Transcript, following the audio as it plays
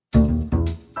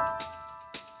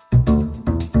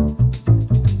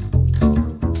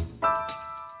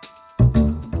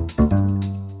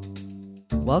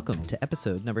Welcome to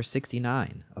episode number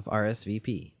 69 of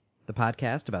RSVP, the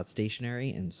podcast about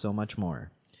stationery and so much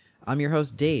more. I'm your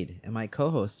host, Dade, and my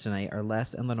co-hosts tonight are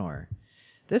Les and Lenore.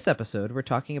 This episode, we're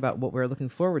talking about what we're looking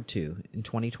forward to in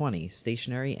 2020,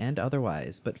 stationery and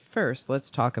otherwise. But first,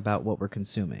 let's talk about what we're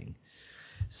consuming.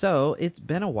 So, it's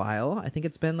been a while. I think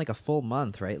it's been like a full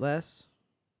month, right, Les?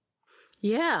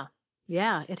 Yeah,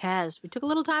 it has. We took a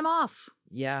little time off.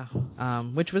 Yeah,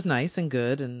 which was nice and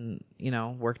good and,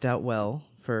 worked out well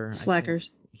for... Slackers.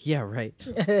 Yeah, right.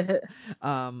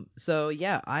 So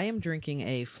yeah, I am drinking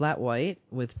a flat white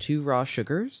with 2 raw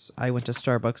sugars. I went to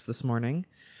Starbucks this morning.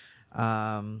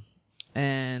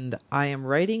 And I am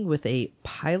writing with a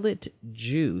Pilot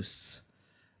Juice,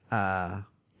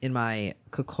 in my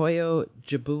Kokoyo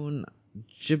Jibun,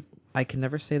 I can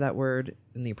never say that word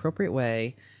in the appropriate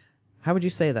way. How would you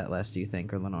say that, Les, do you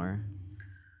think, or Lenore?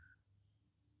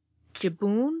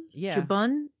 Jibun? Yeah.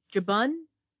 Jibun?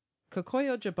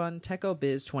 Kokoyo Jibun Teko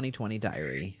Biz 2020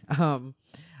 Diary.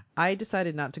 I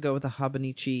decided not to go with a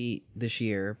Habanichi this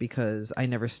year because I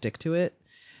never stick to it.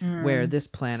 Where this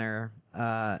planner,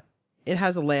 it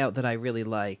has a layout that I really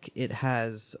like. It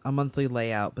has a monthly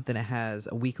layout, but then it has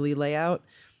a weekly layout.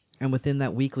 And within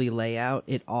that weekly layout,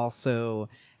 it also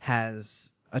has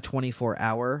a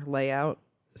 24-hour layout.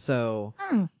 So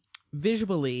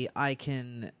visually, I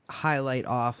can highlight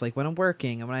off like when I'm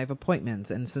working and when I have appointments.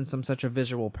 And since I'm such a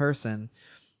visual person,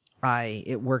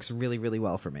 it works really, really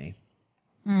well for me.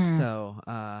 So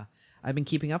I've been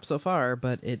keeping up so far,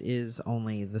 but it is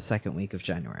only the second week of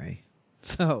January.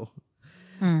 So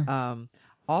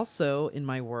also in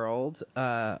my world,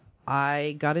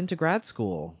 I got into grad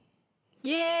school.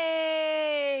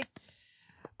 Yay!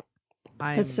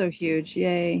 That's so huge.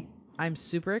 Yay. I'm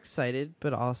super excited,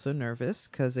 but also nervous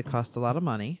because it costs a lot of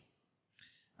money.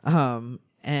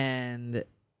 And,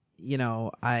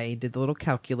 I did the little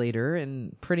calculator,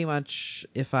 and pretty much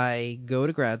if I go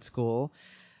to grad school,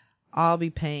 I'll be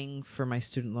paying for my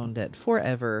student loan debt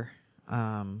forever.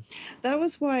 That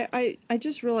was why I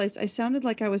just realized I sounded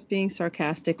like I was being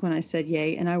sarcastic when I said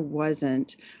yay, and I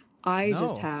wasn't. I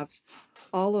just have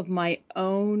all of my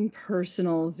own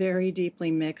personal, very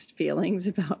deeply mixed feelings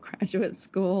about graduate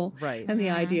school and the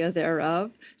idea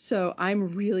thereof. So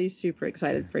I'm really super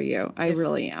excited for you. I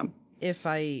really am.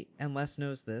 And Les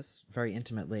knows this very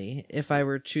intimately, if I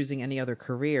were choosing any other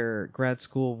career, grad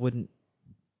school wouldn't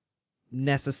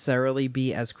necessarily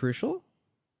be as crucial.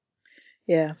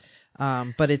 Yeah.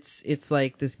 But it's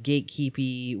like this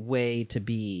gatekeepy way to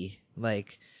be,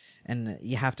 like, and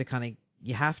you have to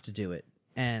do it.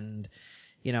 And,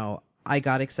 I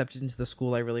got accepted into the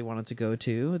school I really wanted to go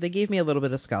to. They gave me a little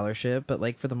bit of scholarship, but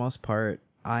like for the most part,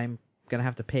 I'm going to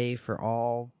have to pay for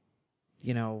all,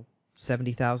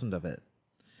 70,000 of it.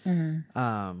 And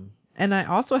I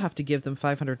also have to give them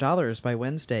 $500 by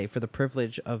Wednesday for the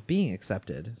privilege of being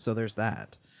accepted. So there's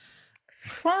that.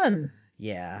 Fun.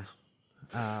 Yeah.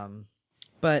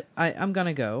 But I'm going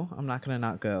to go. I'm not going to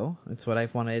not go. It's what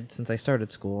I've wanted since I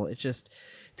started school. It's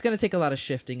going to take a lot of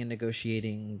shifting and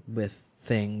negotiating with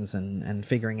things and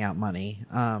figuring out money.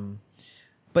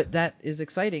 But that is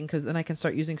exciting because then I can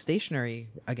start using stationery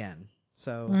again.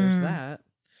 So there's that.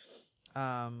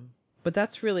 But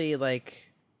that's really like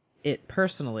it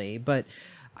personally. But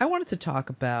I wanted to talk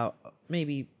about,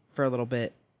 maybe for a little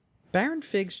bit, Baron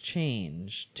Fig's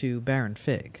change to Baron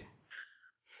Fig.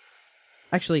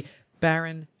 Actually,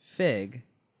 Baron Fig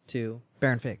to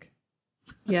Baron Fig.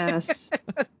 Yes.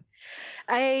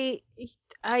 But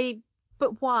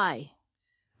why?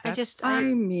 I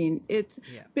mean, it's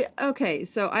okay.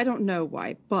 So I don't know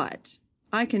why, but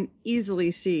I can easily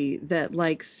see that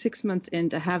like 6 months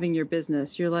into having your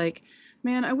business, you're like,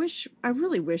 man, I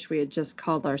really wish we had just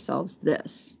called ourselves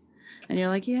this. And you're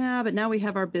like, yeah, but now we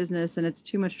have our business and it's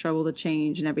too much trouble to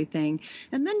change and everything.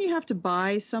 And then you have to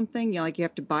buy something, you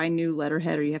have to buy new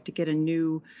letterhead or you have to get a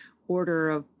new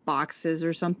order of boxes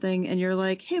or something. And you're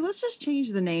like, hey, let's just change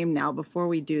the name now before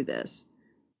we do this.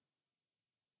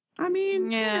 I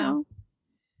mean,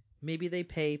 Maybe they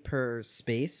pay per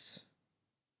space.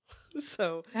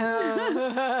 So.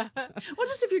 Well,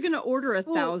 just if you're going to order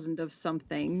 1,000 of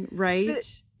something, right?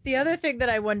 The other thing that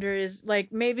I wonder is,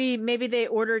 like, maybe they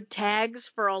ordered tags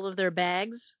for all of their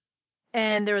bags,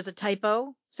 and there was a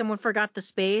typo. Someone forgot the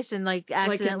space and like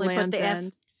accidentally put the F.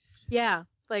 Yeah,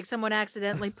 like someone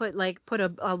accidentally put a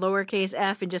lowercase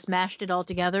f and just mashed it all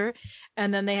together,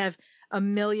 and then they have a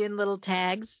million little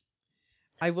tags.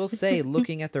 I will say,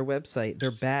 looking at their website,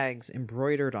 their bags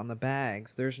embroidered on the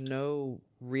bags, there's no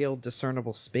real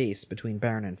discernible space between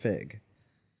Baron and Fig.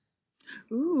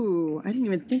 Ooh, I didn't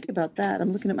even think about that.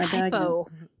 I'm looking at my bag now.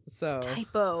 So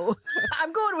typo.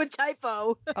 I'm going with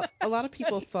typo. A lot of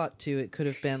people thought too it could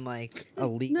have been like a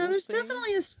legal No, there's thing.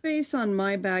 definitely a space on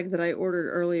my bag that I ordered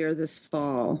earlier this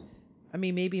fall. I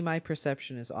mean, maybe my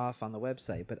perception is off on the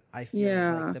website, but I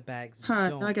feel like the bags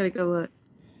don't. I gotta go look.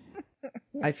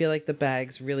 I feel like the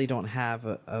bags really don't have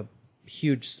a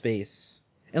huge space,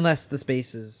 unless the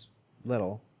space is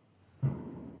little.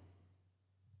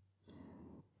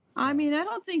 I mean, I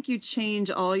don't think you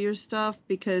change all your stuff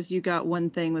because you got one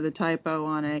thing with a typo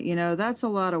on it. You know, that's a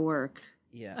lot of work.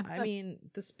 Yeah, I mean,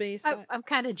 the space... I'm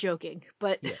kind of joking,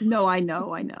 but... Yeah. No, I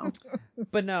know.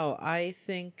 But no, I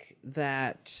think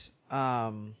that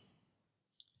some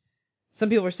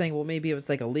people were saying, well, maybe it was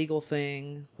like a legal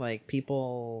thing, like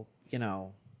people, you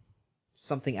know,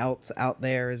 something else out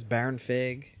there is Baron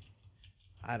Fig.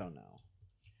 I don't know.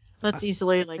 That's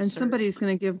easily and searched. Somebody's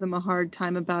going to give them a hard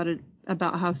time about it,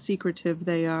 about how secretive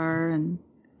they are, and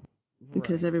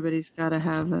because everybody's got to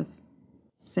have a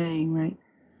thing, right?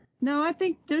 No, I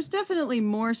think there's definitely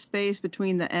more space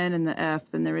between the N and the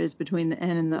F than there is between the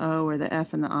N and the O or the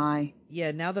F and the I. Yeah,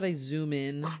 now that I zoom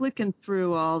in, clicking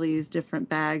through all these different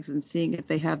bags and seeing if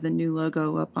they have the new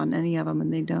logo up on any of them,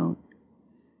 and they don't.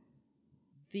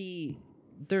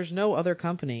 There's no other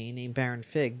company named Baron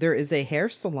Fig. There is a hair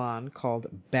salon called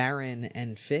Baron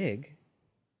and Fig.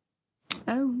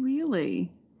 Oh,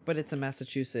 really? But it's in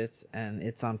Massachusetts, and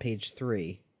it's on page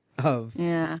 3 of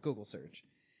Google search.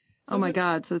 So my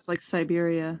God, so it's like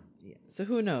Siberia. Yeah, so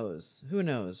who knows? Who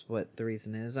knows what the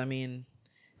reason is? I mean,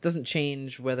 it doesn't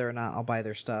change whether or not I'll buy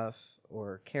their stuff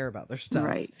or care about their stuff.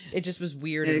 Right. It just was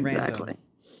weird and random.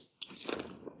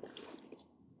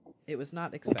 It was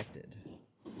not expected.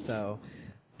 So...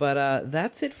 But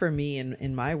that's it for me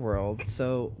in my world.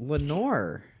 So,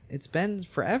 Lenore, it's been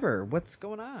forever. What's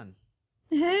going on?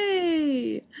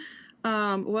 Hey!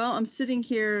 Well, I'm sitting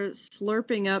here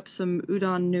slurping up some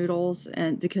udon noodles,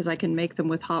 and because I can make them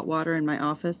with hot water in my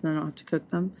office and I don't have to cook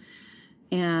them.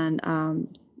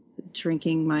 And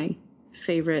drinking my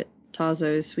favorite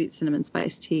Tazo sweet cinnamon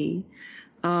spice tea.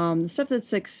 The stuff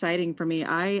that's exciting for me,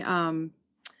 I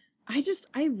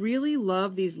really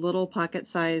love these little pocket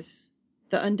size,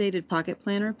 the undated pocket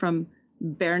planner from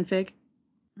Baron Fig.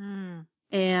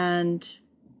 And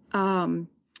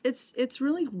it's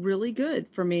really, really good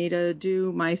for me to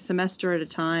do my semester at a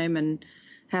time and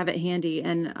have it handy.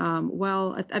 And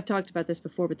I've talked about this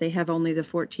before, but they have only the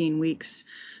 14 weeks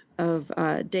of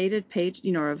dated page,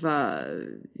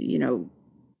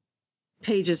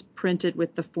 pages printed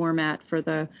with the format for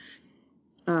the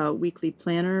weekly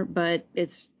planner, but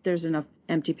there's enough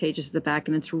empty pages at the back,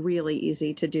 and it's really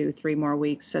easy to do 3 more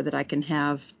weeks so that I can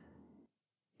have,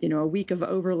 a week of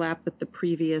overlap with the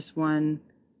previous one,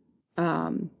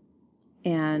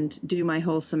 and do my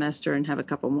whole semester and have a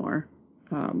couple more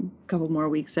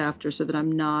weeks after, so that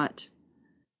I'm not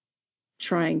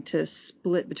trying to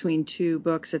split between 2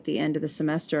 books at the end of the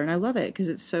semester. And I love it because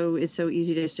it's so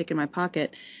easy to stick in my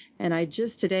pocket. And I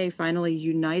just today finally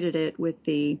united it with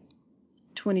the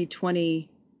 2020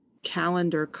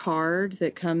 calendar card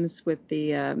that comes with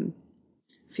the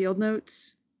Field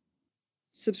Notes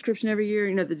subscription every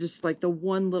year. Just like the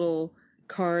one little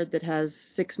card that has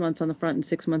 6 months on the front and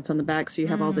 6 months on the back, so you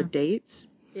have all the dates.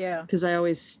 Yeah. Because I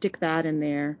always stick that in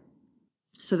there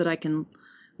so that I can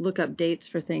look up dates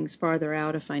for things farther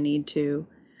out if I need to.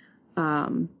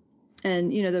 And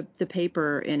the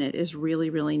paper in it is really,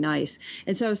 really nice.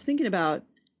 And so I was thinking about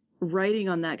writing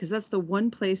on that, because that's the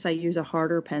one place I use a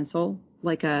harder pencil,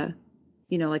 like a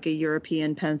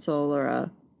European pencil or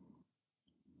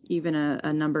even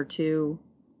a number 2.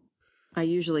 I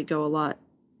usually go a lot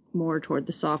more toward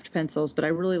the soft pencils, but I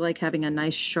really like having a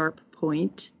nice sharp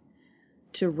point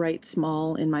to write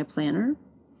small in my planner.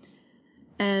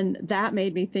 And that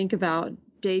made me think about,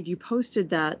 Dave, you posted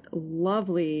that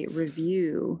lovely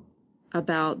review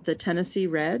about the Tennessee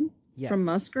Red from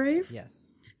Musgrave. Yes.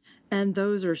 And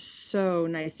those are so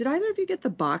nice. Did either of you get the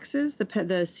boxes,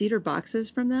 the cedar boxes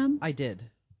from them? I did.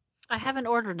 I haven't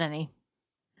ordered any.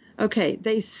 Okay,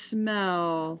 they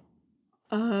smell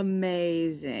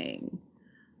amazing.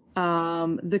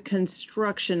 The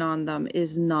construction on them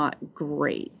is not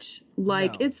great.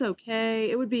 It's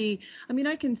okay. It would be,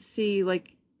 I can see,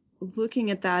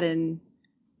 looking at that in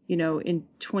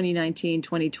 2019,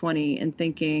 2020 and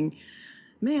thinking,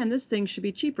 man, this thing should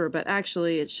be cheaper, but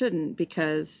actually it shouldn't,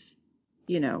 because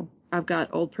I've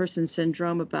got old person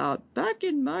syndrome about, back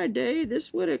in my day,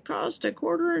 this would have cost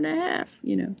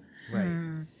 $1.50,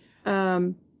 Right.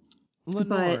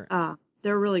 Lenore, but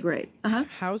they're really great.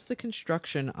 How's the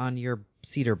construction on your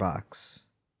cedar box?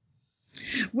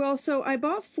 Well, so I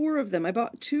bought 4 of them. I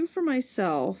bought 2 for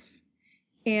myself,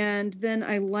 And then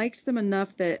I liked them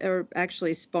enough that, or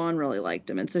actually Spawn really liked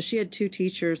them. And so she had 2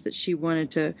 teachers that she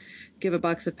wanted to give a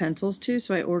box of pencils to.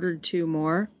 So I ordered 2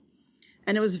 more,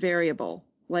 and it was variable.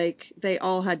 Like they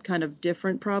all had kind of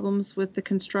different problems with the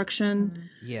construction.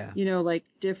 Yeah. You know, like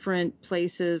different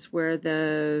places where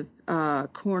the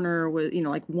corner was, you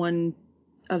know, like one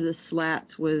of the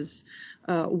slats was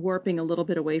warping a little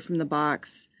bit away from the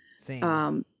box.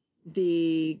 Same.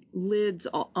 The lids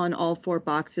on all 4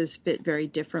 boxes fit very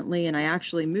differently, and I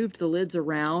actually moved the lids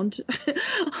around,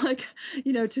 like,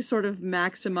 you know, to sort of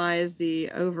maximize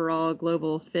the overall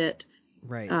global fit.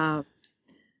 Right.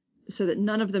 So that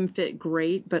none of them fit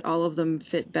great, but all of them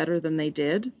fit better than they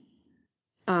did.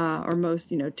 Or most,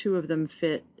 you know, 2 of them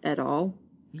fit at all.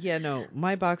 Yeah, no,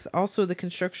 my box, also the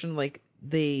construction, like,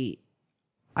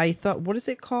 I thought, what is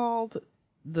it called?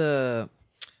 The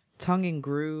tongue and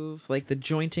groove, like the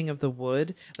jointing of the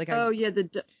wood. Like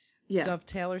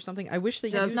dovetail or something. I wish they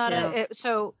used that.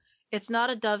 So it's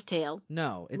not a dovetail.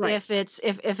 No, it's, right.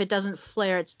 If it doesn't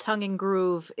flare, it's tongue and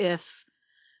groove. If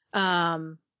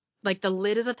like the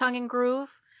lid is a tongue and groove,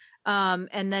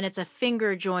 and then it's a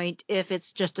finger joint if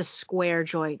it's just a square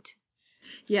joint.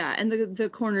 Yeah, and the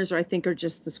corners I think are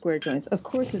just the square joints. Of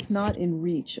course, it's not in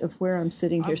reach of where I'm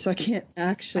sitting here, so I can't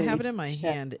actually. I have it in my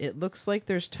hand. It looks like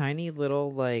there's tiny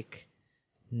little like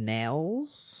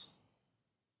nails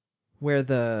where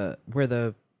the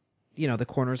you know the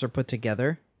corners are put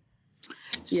together.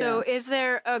 So is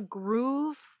there a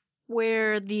groove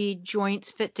where the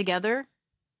joints fit together?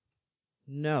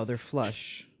 No, they're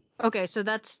flush. Okay, so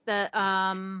that's that.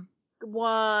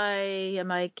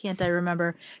 Why can't I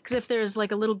remember? Because if there's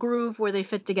like a little groove where they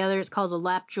fit together, it's called a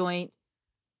lap joint.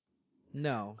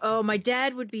 No. Oh, my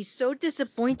dad would be so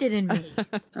disappointed in me.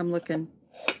 I'm looking.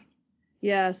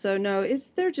 Yeah, so no,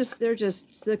 they're just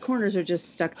the corners are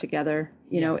just stuck together,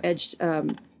 you know, edged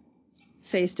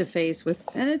face to face with,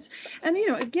 and you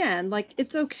know, again, like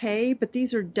it's okay, but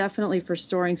these are definitely for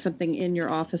storing something in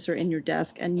your office or in your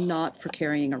desk and not for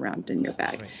carrying around in your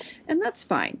bag. Right. And that's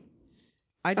fine.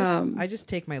 I just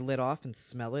take my lid off and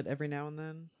smell it every now and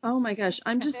then. Oh my gosh,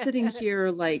 I'm just sitting here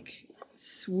like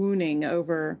swooning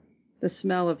over the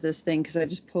smell of this thing because I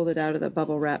just pulled it out of the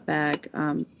bubble wrap bag.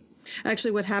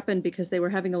 Actually, what happened, because they were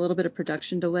having a little bit of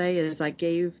production delay, is I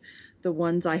gave the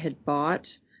ones I had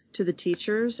bought to the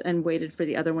teachers and waited for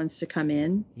the other ones to come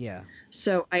in. Yeah.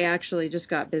 So I actually just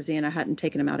got busy and I hadn't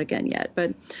taken them out again yet.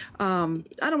 But I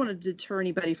don't want to deter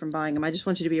anybody from buying them. I just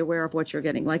want you to be aware of what you're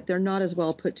getting. Like, they're not as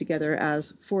well put together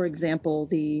as, for example,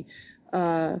 the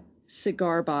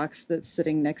cigar box that's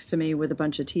sitting next to me with a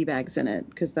bunch of tea bags in it,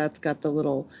 because that's got the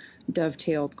little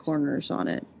dovetailed corners on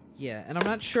it. Yeah, and I'm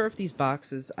not sure if these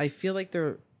boxes, I feel like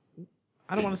they're,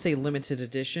 I don't want to say limited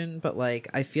edition, but like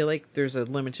I feel like there's a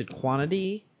limited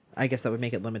quantity. I guess that would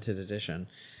make it limited edition.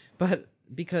 But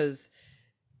because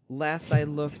last I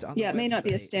looked on the website, it may not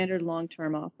be a standard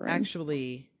long-term offering.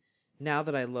 Actually, now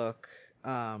that I look,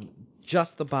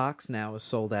 just the box now is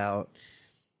sold out.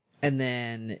 And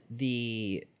then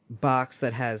the box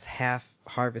that has half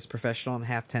Harvest Professional and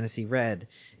half Tennessee Red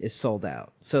is sold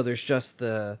out. So there's just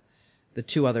the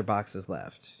 2 other boxes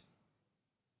left.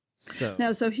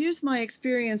 So here's my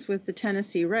experience with the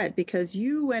Tennessee Red, because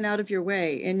you went out of your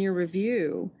way in your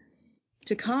review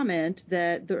to comment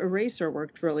that the eraser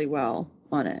worked really well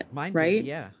on it. Mine right? did,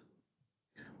 yeah.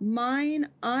 Mine,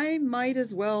 I might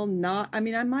as well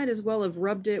have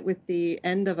rubbed it with the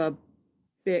end of a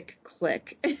Bic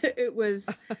click. It was,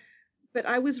 but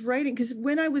I was writing, because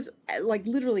when I was, like,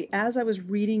 literally as I was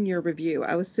reading your review,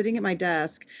 I was sitting at my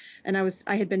desk and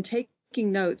I had been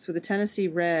taking notes with the Tennessee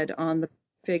Red on the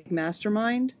Fig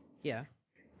Mastermind. Yeah.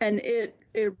 And it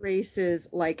erases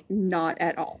like not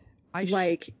at all.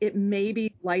 It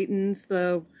maybe lightens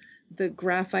the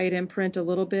graphite imprint a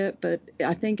little bit, but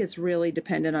I think it's really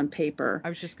dependent on paper. I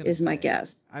was just gonna say, my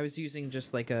guess. I was using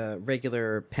just like a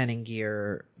regular pen and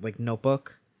gear like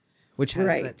notebook, which has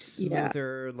that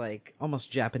smoother, like almost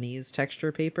Japanese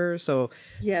texture paper. So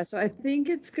so I think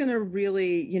it's gonna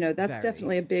really, that's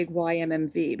definitely a big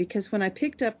YMMV, because when I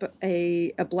picked up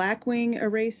a Blackwing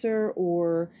eraser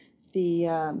or the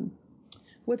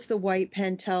what's the white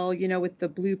Pentel, with the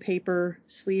blue paper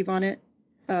sleeve on it,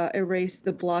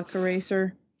 the block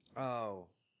eraser. Oh.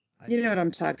 You know what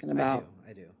I'm talking about.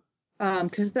 I do.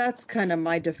 Because that's kind of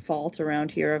my default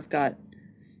around here. I've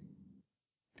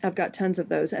got tons of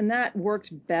those, and that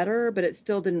worked better, but it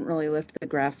still didn't really lift the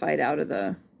graphite out of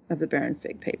the Baron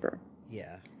Fig paper.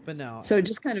 Yeah, but no. So it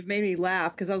just kind of made me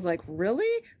laugh, because I was like, really?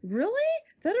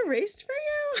 That erased for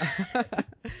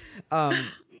you?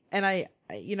 And I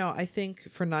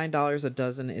think for $9 a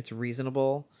dozen, it's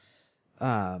reasonable.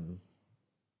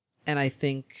 And I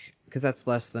think because that's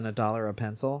less than $1 a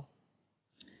pencil.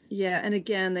 Yeah, and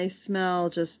again, they smell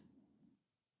just,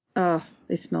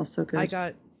 they smell so good. I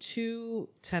got 2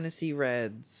 Tennessee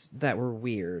Reds that were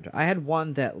weird. I had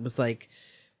one that was like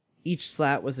each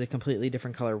slat was a completely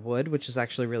different color wood, which is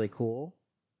actually really cool.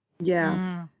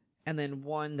 Yeah. And then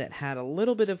one that had a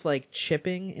little bit of like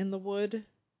chipping in the wood.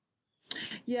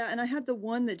 Yeah, and I had the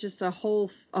one that just a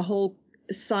whole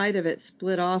side of it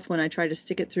split off when I tried to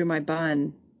stick it through my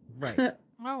bun. Right.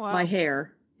 Oh wow. My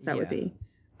hair, that would be.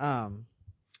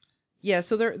 Yeah,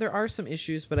 so there are some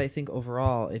issues, but I think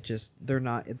overall it just they're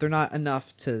not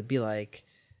enough to be like,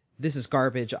 this is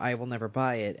garbage, I will never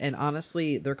buy it. And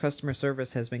honestly, their customer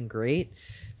service has been great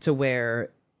to where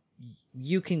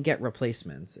you can get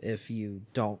replacements if you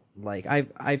don't like.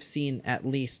 I've seen at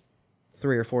least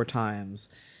 3 or 4 times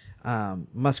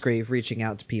Musgrave reaching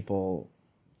out to people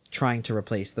trying to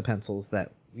replace the pencils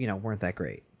that, weren't that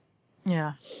great.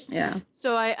 Yeah. Yeah.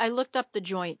 So I looked up the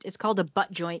joint. It's called a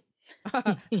butt joint.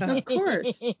 Of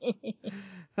course.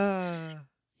 Yeah.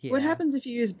 What happens if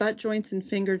you use butt joints and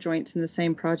finger joints in the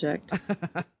same project?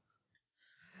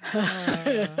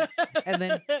 And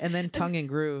then tongue and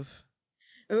groove.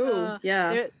 Oh,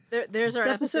 yeah. There's our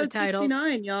episode titles.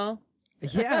 69, y'all.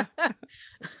 Yeah.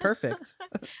 It's perfect.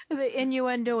 The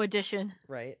innuendo edition.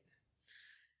 Right.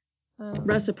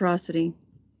 Reciprocity.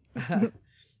 But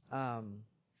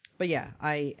yeah,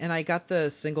 I got the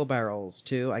single barrels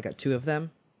too. I got 2 of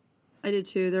them. I did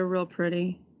too. They're real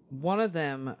pretty. One of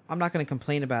them, I'm not going to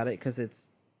complain about it because it's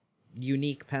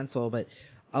unique pencil, but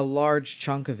a large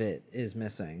chunk of it is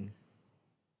missing.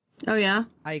 Oh yeah?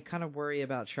 I kind of worry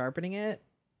about sharpening it.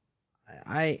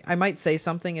 I might say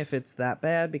something if it's that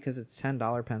bad because it's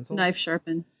 $10 pencil. Knife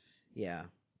sharpen. Yeah.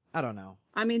 I don't know.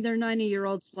 I mean, they're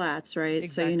 90-year-old slats, right?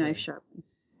 Exactly. So you knife sharpen.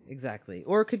 Exactly.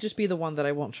 Or it could just be the one that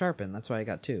I won't sharpen. That's why I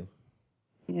got 2.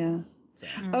 Yeah. So.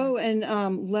 Oh,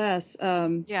 and Les.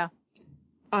 Yeah.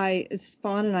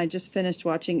 Spawn and I just finished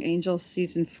watching Angels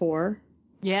season 4.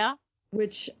 Yeah.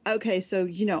 Which, okay, so,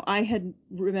 I had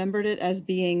remembered it as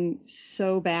being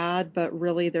so bad, but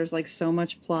really there's like so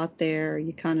much plot there.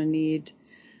 You kind of need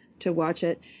to watch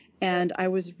it. And I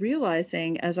was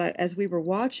realizing as we were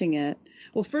watching it,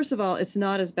 well, first of all, it's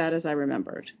not as bad as I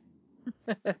remembered.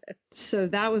 So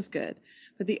that was good.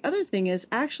 But the other thing is,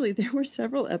 actually, there were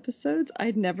several episodes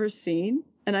I'd never seen,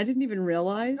 and I didn't even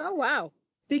realize. Oh, wow.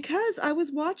 Because I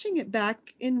was watching it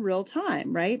back in real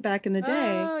time, right? Back in the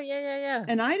day. Oh, yeah.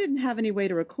 And I didn't have any way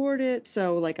to record it.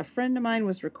 So, like, a friend of mine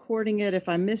was recording it. If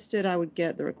I missed it, I would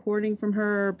get the recording from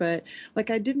her. But, like,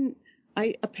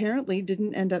 I apparently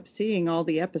didn't end up seeing all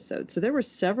the episodes. So there were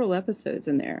several episodes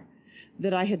in there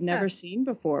that I had never seen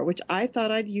before, which I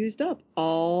thought I'd used up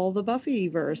all the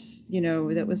Buffyverse,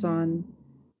 that was on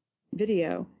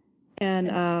video.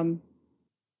 And,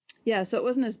 yeah, so it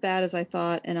wasn't as bad as I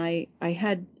thought, and I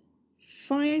had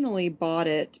finally bought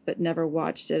it, but never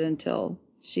watched it until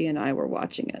she and I were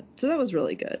watching it. So that was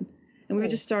really good. And we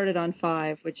just started on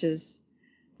 5, which is,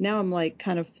 now I'm like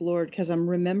kind of floored because I'm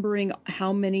remembering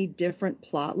how many different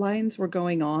plot lines were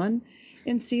going on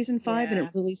in season 5, and it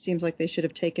really seems like they should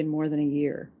have taken more than a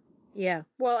year. Yeah.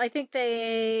 Well, I think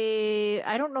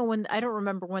I don't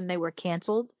remember when they were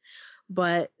canceled,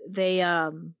 but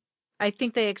I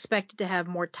think they expected to have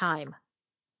more time.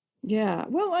 Yeah.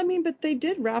 Well, I mean, but they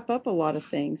did wrap up a lot of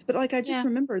things. But like, I just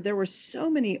remember there were so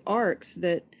many arcs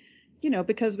that,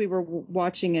 because we were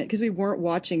watching it, because we weren't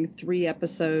watching 3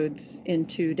 episodes in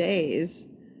 2 days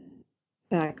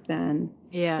back then.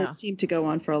 Yeah. It seemed to go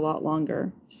on for a lot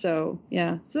longer. So,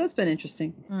 yeah. So that's been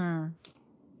interesting.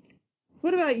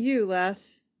 What about you,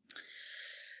 Les?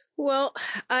 Well,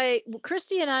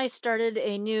 Christy and I started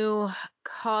a new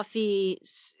coffee.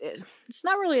 It's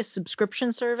not really a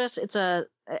subscription service.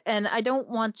 And I don't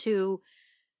want to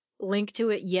link to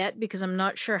it yet because I'm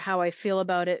not sure how I feel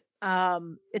about it.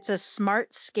 It's a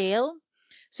smart scale.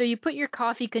 So you put your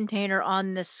coffee container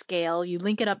on this scale, you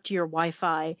link it up to your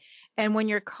Wi-Fi, and when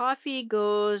your coffee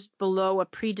goes below a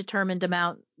predetermined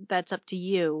amount that's up to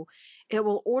you, it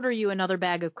will order you another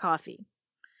bag of coffee.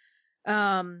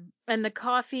 And the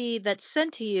coffee that's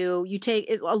sent to you, you take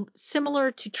is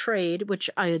similar to Trade, which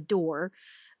I adore.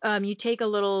 You take a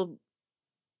little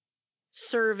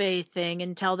survey thing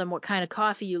and tell them what kind of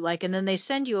coffee you like, and then they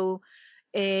send you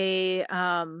a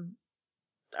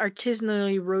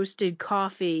artisanally roasted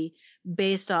coffee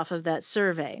based off of that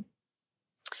survey.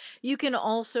 You can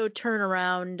also turn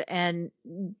around and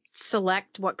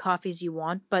select what coffees you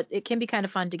want, but it can be kind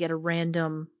of fun to get a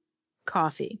random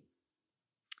coffee.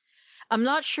 I'm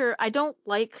not sure. I don't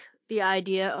like the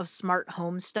idea of smart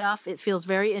home stuff. It feels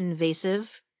very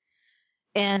invasive.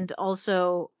 And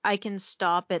also I can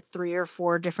stop at 3 or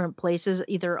 4 different places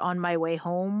either on my way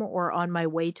home or on my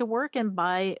way to work and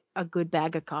buy a good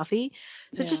bag of coffee.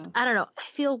 So just, I don't know, I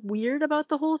feel weird about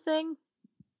the whole thing.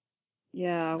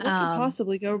 Yeah. What could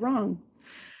possibly go wrong?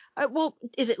 Well,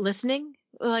 is it listening?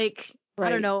 Like, right. I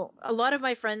don't know. A lot of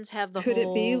my friends have the Could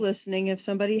it be listening if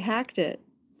somebody hacked it?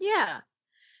 Yeah.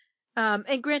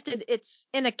 And granted, it's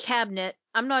in a cabinet.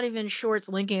 I'm not even sure it's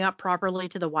linking up properly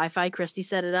to the Wi-Fi. Christy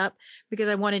set it up because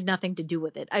I wanted nothing to do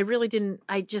with it. I really didn't.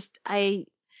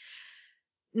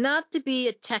 Not to be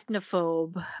a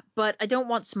technophobe, but I don't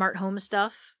want smart home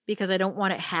stuff because I don't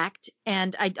want it hacked.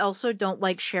 And I also don't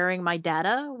like sharing my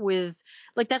data with,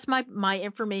 like, that's my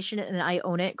information and I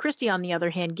own it. Christy, on the other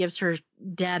hand, gives her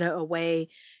data away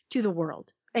to the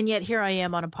world. And yet here I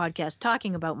am on a podcast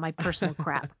talking about my personal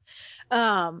crap.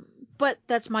 But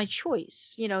that's my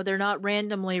choice. You know, they're not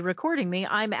randomly recording me.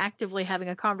 I'm actively having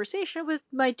a conversation with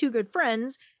my 2 good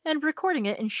friends and recording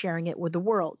it and sharing it with the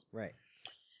world. Right.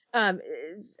 I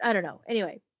don't know.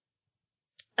 Anyway,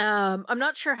 I'm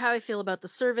not sure how I feel about the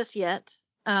service yet.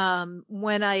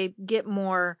 When I get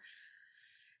more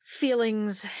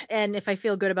feelings and if I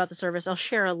feel good about the service, I'll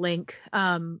share a link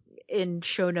in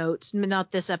show notes,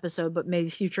 not this episode, but maybe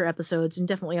future episodes, and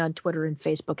definitely on Twitter and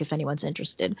Facebook if anyone's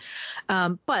interested.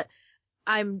 But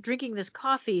I'm drinking this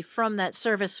coffee from that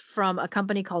service from a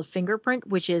company called Fingerprint,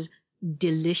 which is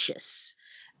delicious.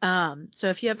 So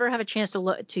if you ever have a chance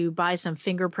to buy some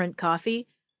Fingerprint coffee,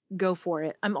 go for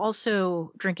it. I'm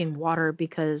also drinking water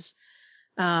because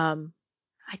I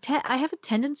have a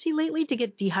tendency lately to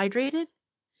get dehydrated.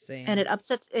 Same. And it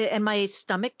upsets, and my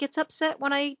stomach gets upset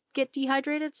when I get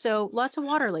dehydrated. So lots of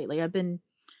water lately. I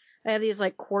have these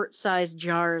like quart-sized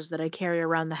jars that I carry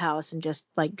around the house and just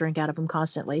like drink out of them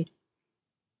constantly.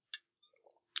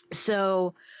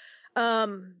 So,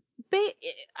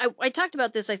 I talked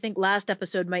about this, I think, last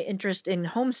episode, my interest in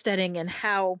homesteading and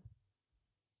how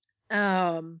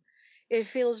it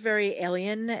feels very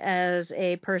alien as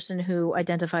a person who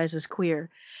identifies as queer.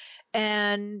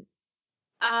 And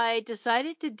I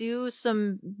decided to do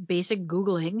some basic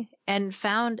Googling and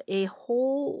found a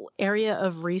whole area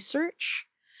of research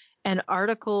and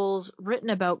articles written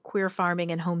about queer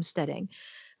farming and homesteading.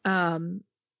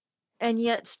 And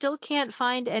yet still can't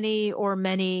find any or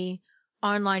many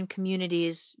online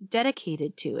communities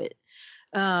dedicated to it.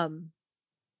 And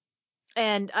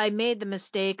I made the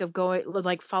mistake of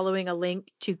following a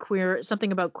link to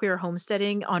something about queer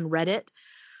homesteading on Reddit.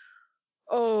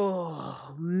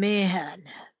 Oh man,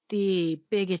 the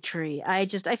bigotry. I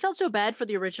felt so bad for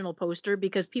the original poster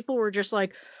because people were just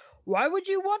like, why would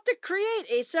you want to create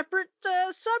a separate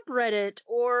subreddit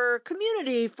or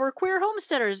community for queer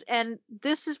homesteaders? And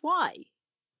this is why.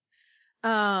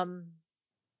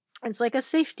 It's like a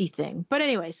safety thing. But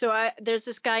anyway, so there's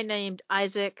this guy named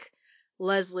Isaac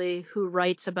Leslie who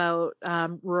writes about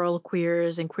rural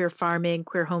queers and queer farming,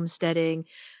 queer homesteading.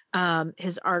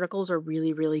 His articles are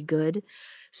really, really good.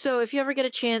 So if you ever get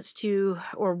a chance to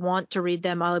or want to read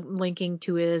them, I'm linking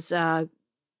to his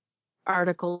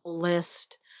article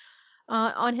list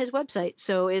on his website.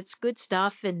 So it's good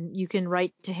stuff, and you can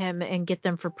write to him and get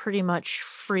them for pretty much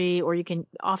free, or you can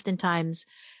oftentimes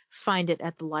find it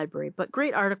at the library. But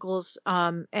great articles,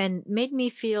 and made me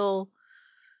feel,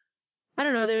 I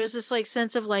don't know, there's this like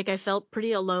sense of like I felt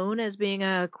pretty alone as being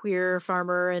a queer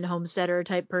farmer and homesteader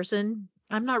type person.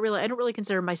 I don't really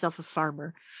consider myself a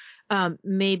farmer.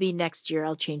 Maybe next year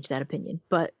I'll change that opinion.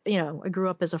 But, you know, I grew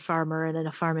up as a farmer and in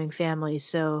a farming family.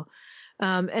 So,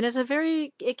 and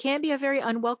it can be a very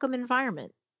unwelcome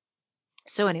environment.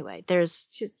 So anyway,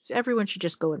 everyone should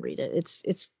just go and read it.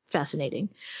 It's fascinating.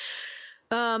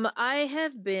 I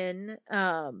have been,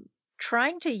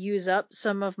 trying to use up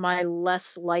some of my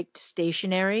less liked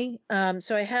stationery.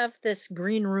 So I have this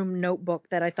green room notebook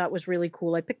that I thought was really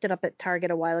cool. I picked it up at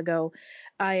Target a while ago.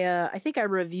 I think I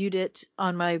reviewed it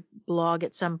on my blog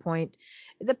at some point.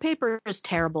 The paper is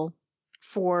terrible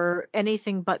for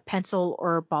anything but pencil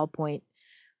or ballpoint.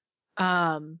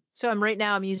 So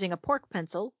I'm using a pork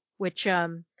pencil, which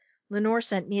Lenore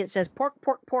sent me. It says pork,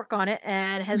 pork, pork on it,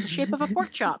 and it has the shape of a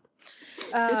pork chop.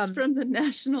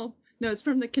 It's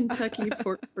from the Kentucky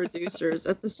pork producers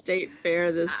at the state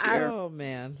fair this year. Oh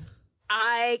man,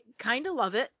 I kind of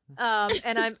love it.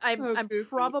 And I'm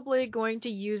probably going to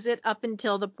use it up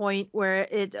until the point where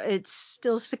it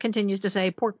still continues to say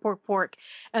pork, pork, pork,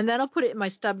 and then I'll put it in my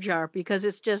stub jar because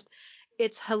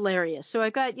it's hilarious. So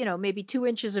I've got, maybe 2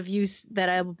 inches of use that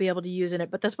I will be able to use in it,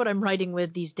 but that's what I'm writing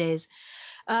with these days.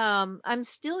 I'm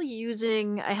still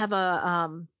using, I have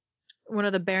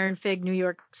the Baron Fig New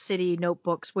York City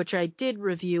notebooks, which I did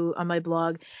review on my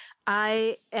blog.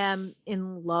 I am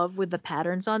in love with the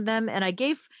patterns on them, and I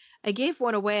gave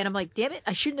one away, and I'm like, damn it,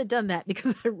 I shouldn't have done that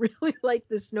because I really like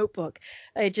this notebook.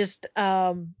 I just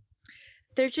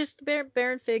they're just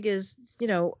Baron Fig is,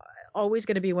 always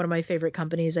going to be one of my favorite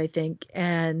companies, I think,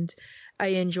 and I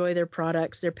enjoy their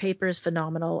products. Their paper is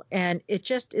phenomenal, and it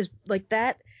just is like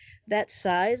that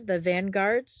size, the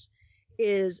Vanguards,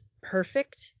 is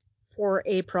perfect for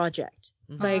a project.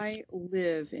 Like, I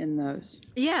live in those.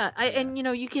 Yeah, and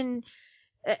you can.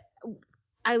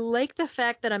 I like the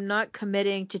fact that I'm not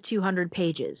committing to 200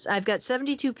 pages. I've got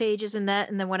 72 pages in that,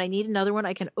 and then when I need another one,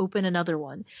 I can open another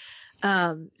one.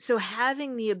 So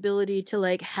having the ability to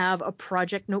like have a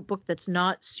project notebook that's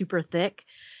not super thick,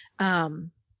 I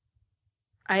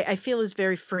feel is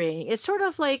very freeing. It's sort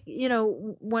of like,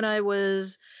 when I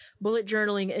was bullet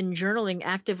journaling and journaling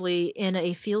actively in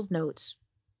a field notes.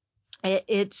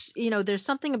 It's, there's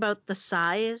something about the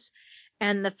size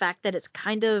and the fact that it's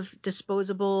kind of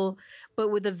disposable, but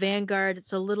with the Vanguard,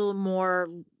 it's a little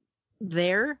more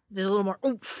there. There's a little more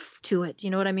oomph to it. You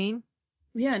know what I mean?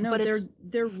 Yeah, no, but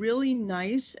they're really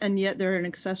nice, and yet they're an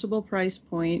accessible price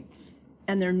point,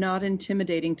 and they're not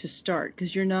intimidating to start,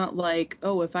 because you're not like,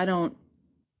 oh, if I don't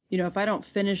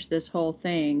finish this whole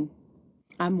thing,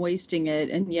 I'm wasting it,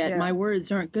 and yet my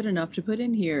words aren't good enough to put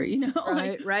in here,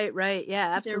 Right.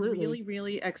 Yeah, absolutely. They're really,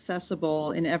 really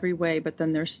accessible in every way, but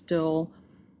then they're still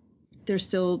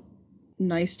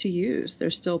nice to use.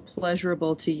 They're still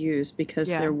pleasurable to use because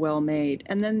they're well made.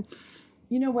 And then,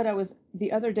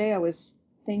 the other day I was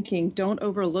thinking, don't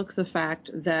overlook the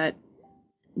fact that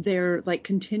they're like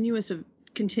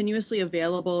continuously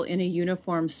available in a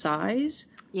uniform size.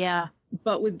 Yeah.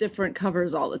 But with different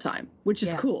covers all the time, which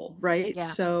is cool, right? Yeah.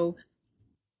 So,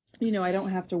 I don't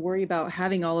have to worry about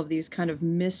having all of these kind of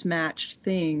mismatched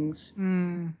things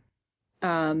in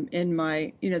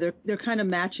my, they're kind of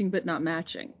matching but not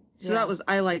matching. So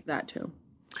I like that too.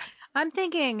 I'm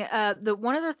thinking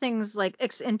one of the things, like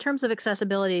in terms of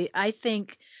accessibility, I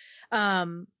think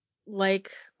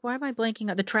like, why am I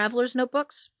blanking on the Traveler's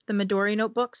notebooks, the Midori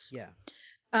notebooks? Yeah.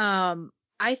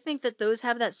 I think that those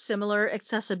have that similar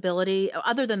accessibility,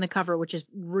 other than the cover, which is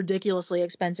ridiculously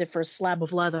expensive for a slab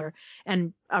of leather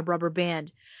and a rubber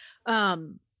band.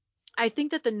 I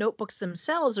think that the notebooks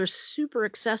themselves are super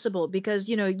accessible because,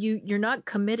 you're not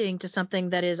committing to something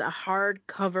that is a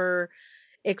hardcover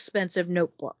expensive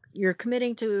notebook. You're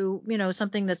committing to,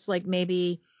 something that's like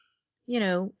maybe,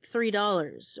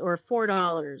 $3 or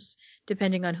 $4,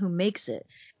 depending on who makes it.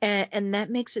 And that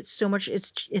makes it so much,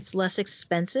 it's less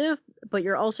expensive, but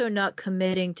you're also not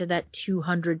committing to that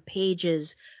 200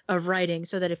 pages of writing,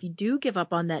 so that if you do give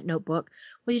up on that notebook,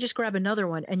 well, you just grab another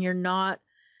one, and you're not,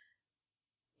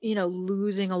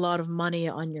 losing a lot of money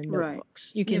on your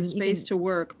notebooks. Right. You have space to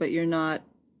work, but you're not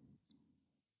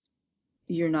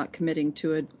committing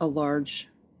to a large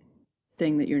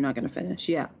thing that you're not going to finish.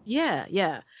 Yeah.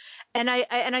 Yeah. And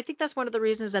I think that's one of the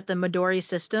reasons that the Midori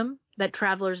system, that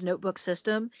Traveler's Notebook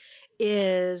system,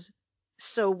 is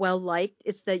so well liked.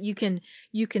 It's that you can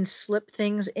slip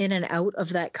things in and out of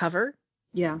that cover.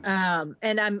 Yeah.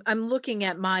 And I'm looking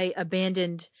at my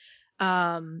abandoned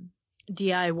DIY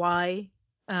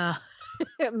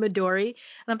Midori, and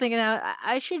I'm thinking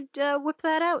I should whip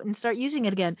that out and start using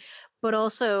it again. But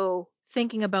also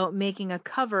thinking about making a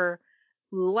cover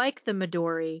like the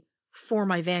Midori for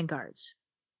my Vanguards,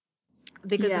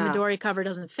 because the Midori cover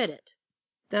doesn't fit it.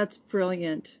 That's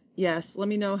brilliant. Yes. Let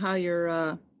me know how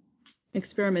your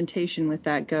experimentation with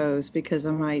that goes, because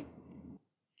I might.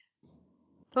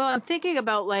 Well, I'm thinking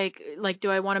about like, do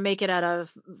I want to make it out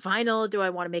of vinyl? Do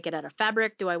I want to make it out of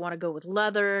fabric? Do I want to go with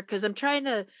leather? Because I'm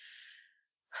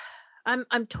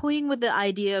toying with the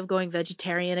idea of going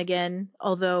vegetarian again,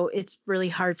 although it's really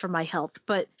hard for my health.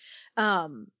 But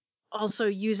also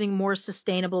using more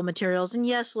sustainable materials. And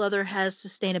yes, leather has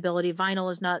sustainability. Vinyl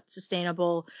is not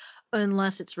sustainable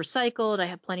unless it's recycled. I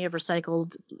have plenty of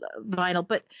recycled vinyl.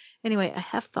 But anyway, I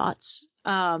have thoughts.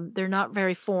 They're not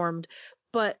very formed,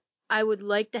 but I would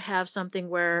like to have something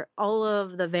where all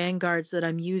of the Vanguards that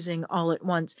I'm using all at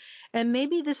once, and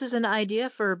maybe this is an idea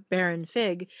for Baron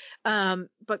Fig,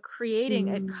 but creating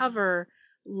a cover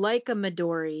like a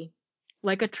Midori,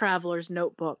 like a Traveler's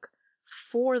Notebook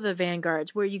for the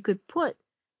Vanguards, where you could put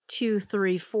 2,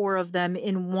 3, 4 of them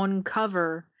in one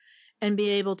cover and be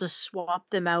able to swap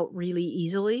them out really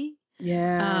easily.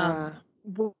 Yeah.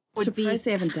 Would be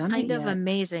they haven't done kind it of yet.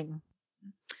 amazing.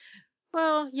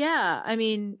 Well, yeah. I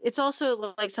mean, it's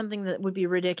also like something that would be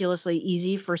ridiculously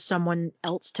easy for someone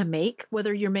else to make,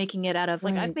 whether you're making it out of,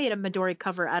 like, I've made a Midori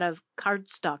cover out of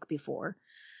cardstock before.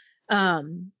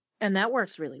 And that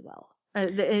works really well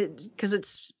because it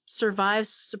survives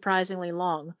surprisingly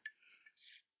long.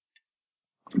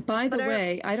 By the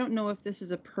way, I don't know if this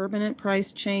is a permanent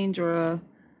price change or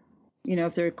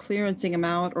if they're clearancing them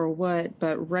out or what,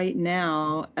 but right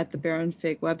now at the Baron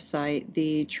Fig website,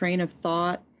 the Train of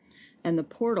Thought and the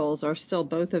Portals are still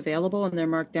both available, and they're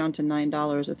marked down to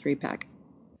 $9 a 3-pack.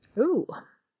 Ooh.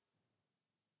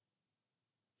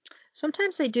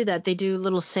 Sometimes they do that. They do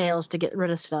little sales to get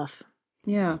rid of stuff.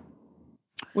 Yeah.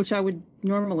 Which I would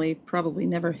normally probably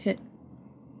never hit.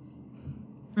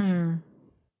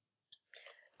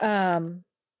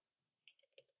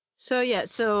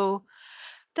 So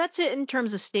that's it in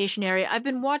terms of stationery. I've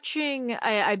been watching,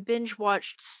 I binge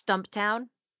watched Stumptown.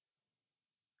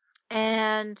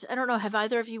 And I don't know, have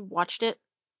either of you watched it?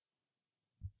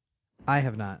 I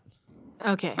have not.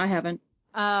 Okay. I haven't.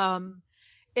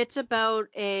 It's about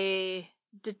a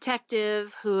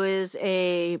detective who is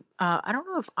I don't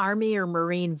know if Army or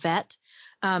Marine vet,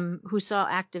 who saw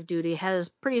active duty, has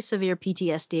pretty severe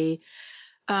PTSD,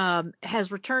 has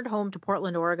returned home to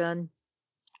Portland, Oregon,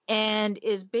 and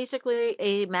is basically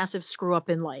a massive screw up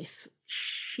in life.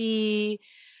 She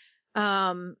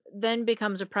then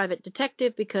becomes a private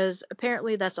detective because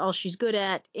apparently that's all she's good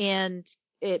at, and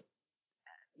it's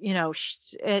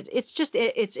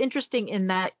interesting in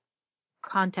that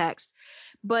context.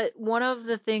 But one of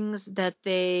the things that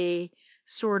they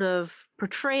sort of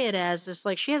portray it as is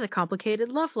like she has a complicated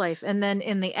love life, and then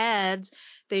in the ads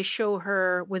they show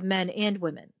her with men and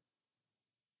women.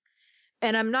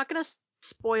 And I'm not going to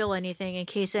spoil anything in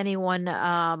case anyone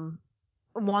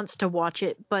wants to watch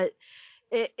it, but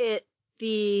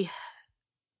the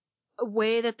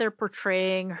way that they're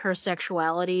portraying her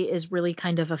sexuality is really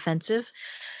kind of offensive,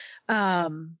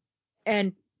 and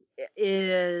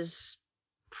is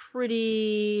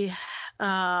pretty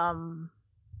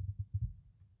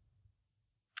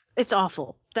it's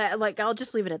awful. That, like, I'll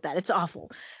just leave it at that. It's awful.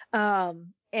 But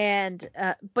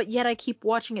yet I keep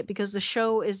watching it because the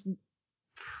show is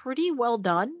pretty well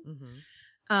done.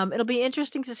 Mm-hmm. It'll be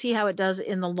interesting to see how it does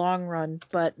in the long run,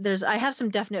 but I have some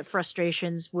definite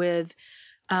frustrations with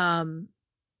the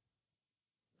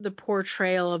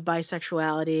portrayal of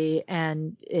bisexuality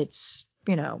and its,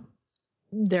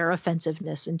 their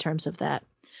offensive-ness in terms of that.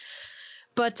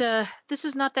 But this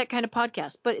is not that kind of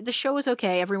podcast. But the show is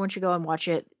okay. Everyone should go and watch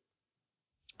it.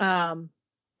 And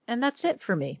that's it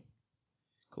for me.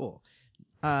 Cool.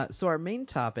 So our main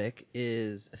topic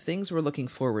is things we're looking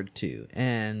forward to.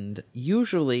 And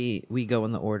usually we go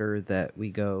in the order that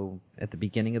we go at the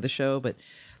beginning of the show. But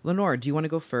Lenore, do you want to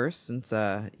go first since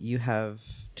you have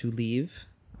to leave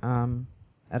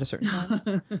at a certain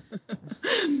time?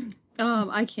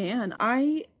 I can.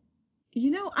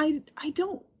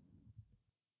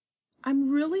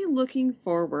 I'm really looking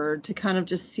forward to kind of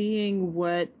just seeing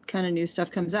what kind of new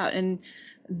stuff comes out. And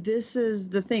this is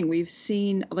the thing. We've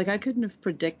seen, like, I couldn't have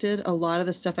predicted a lot of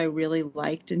the stuff I really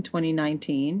liked in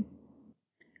 2019.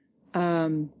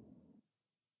 I'm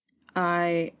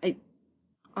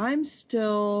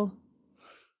still,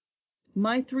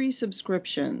 my 3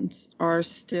 subscriptions are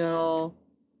still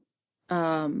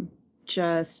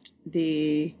just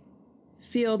the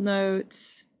Field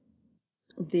Notes,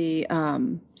 the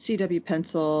CW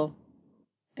Pencil,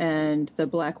 and the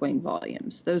Blackwing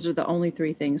volumes. Those are the only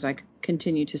 3 things I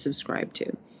continue to subscribe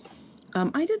to.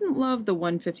 I didn't love the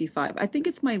 155. I think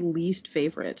it's my least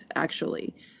favorite,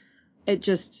 actually. It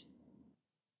just,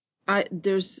 I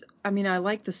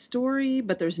like the story,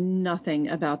 but there's nothing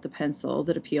about the pencil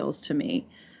that appeals to me.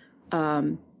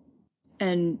 Not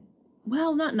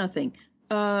nothing.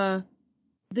 The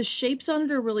shapes on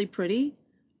it are really pretty,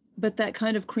 but that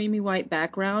kind of creamy white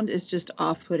background is just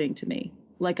off-putting to me.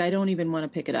 Like, I don't even want to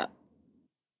pick it up.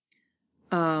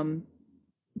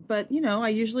 But, I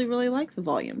usually really like the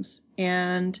volumes.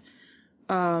 And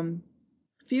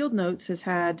Field Notes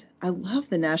I love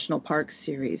the National Parks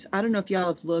series. I don't know if y'all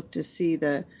have looked to see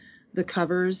the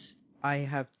covers. I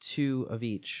have 2 of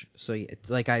each. So,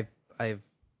 like, I have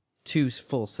 2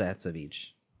 full sets of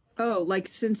each. Oh, like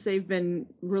since they've been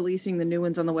releasing the new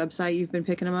ones on the website, you've been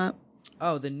picking them up?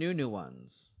 Oh, the new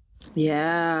ones.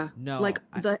 Yeah. No. Like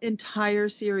the entire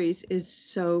series is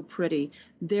so pretty.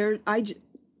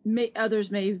 Others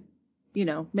may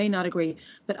not agree,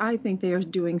 but I think they are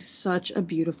doing such a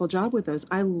beautiful job with those.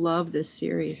 I love this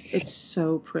series. It's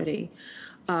so pretty.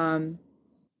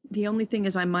 The only thing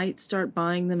is I might start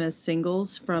buying them as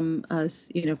singles from a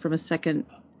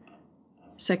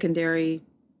secondary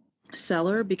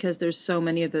seller because there's so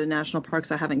many of the national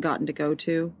parks I haven't gotten to go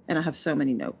to, and I have so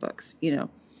many notebooks,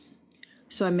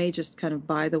 So I may just kind of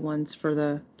buy the ones for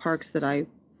the parks that I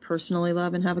personally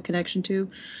love and have a connection to,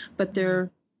 but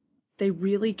they're they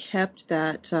really kept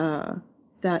that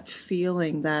that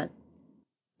feeling, that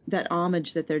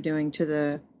homage that they're doing to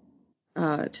the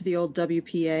old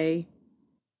WPA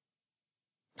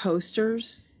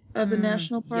posters of the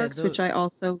national parks, which I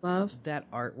also love. That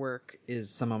artwork is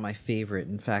some of my favorite.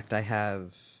 In fact, I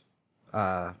have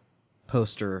a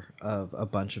poster of a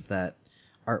bunch of that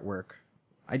artwork.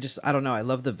 I don't know. I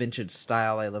love the vintage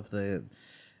style. I love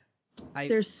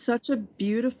there's such a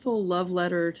beautiful love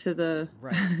letter to the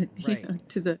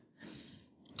to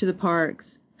the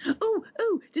parks. Oh,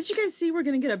 did you guys see we're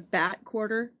going to get a bat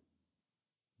quarter?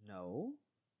 No.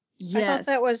 Yes. I thought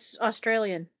that was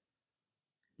Australian.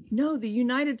 No, the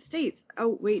United States.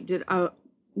 Oh, wait,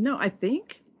 no, I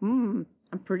think. I'm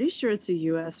pretty sure it's a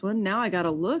US one. Now I got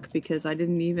to look because I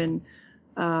didn't even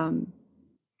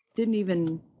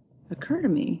occur to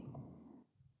me.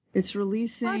 It's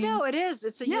releasing. Oh no, it is.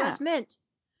 It's a US Mint.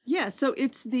 Yeah, so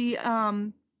it's the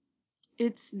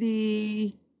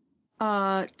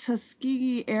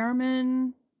Tuskegee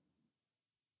Airmen.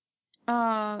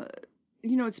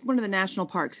 It's one of the national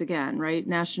parks again, right?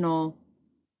 National.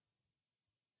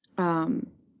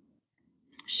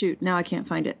 Shoot, now I can't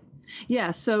find it.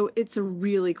 Yeah, so it's a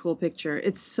really cool picture.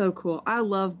 It's so cool. I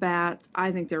love bats.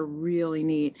 I think they're really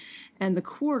neat. And the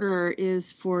quarter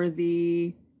is for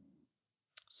the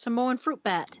Samoan fruit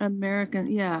bat. American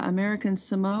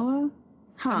Samoa.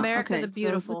 America the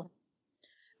Beautiful.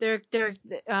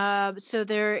 So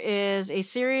there is a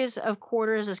series of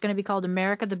quarters that's going to be called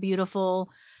America the Beautiful.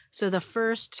 So the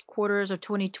first quarters of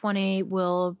 2020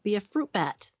 will be a fruit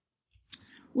bat.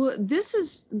 Well, this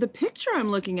is the picture I'm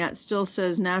looking at still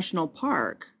says National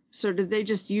Park. So did they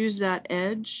just use that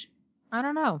edge? I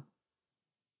don't know.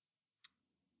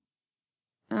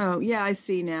 Oh, yeah, I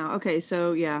see now. Okay,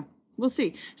 so yeah, we'll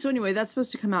see. So anyway, that's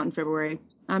supposed to come out in February.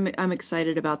 I'm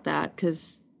excited about that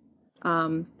because,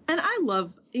 and I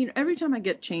love, every time I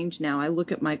get change now, I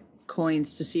look at my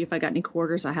coins to see if I got any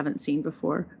quarters I haven't seen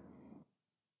before.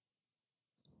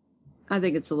 I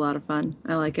think it's a lot of fun.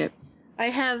 I like it. I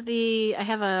have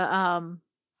a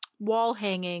wall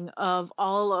hanging of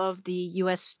all of the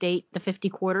U.S. state, the 50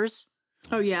 quarters.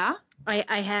 Oh, yeah?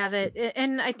 I have it.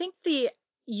 And I think the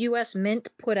U.S. Mint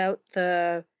put out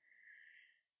the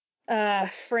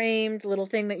framed little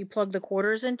thing that you plug the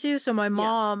quarters into. So my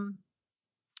mom,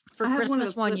 for I have Christmas one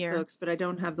of the one year. books, but I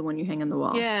don't have the one you hang on the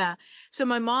wall. Yeah. So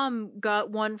my mom got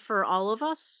one for all of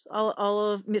us,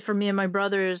 for me and my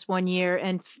brothers one year,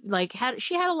 and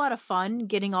she had a lot of fun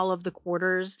getting all of the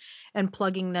quarters and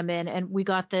plugging them in, and we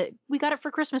got it for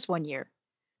Christmas one year.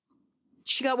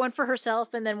 She got one for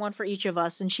herself and then one for each of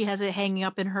us, and she has it hanging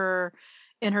up in her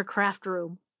craft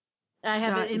room. I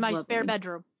have it in my spare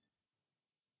bedroom.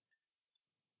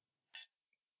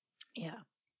 Yeah.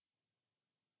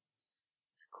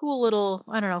 Cool little,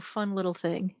 I don't know, fun little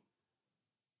thing.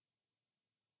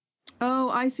 Oh,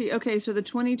 I see. Okay, so the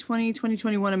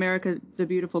 2020-2021 America the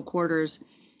Beautiful quarters.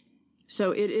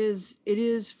 So it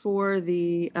is for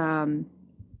the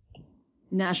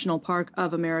National Park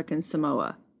of American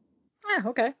Samoa. Ah,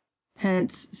 okay.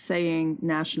 Hence saying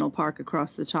National Park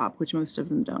across the top, which most of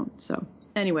them don't. So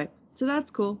anyway, so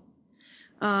that's cool.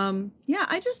 Yeah,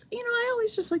 I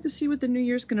always just like to see what the new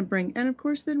year's going to bring. And of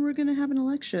course, then we're going to have an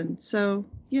election. So,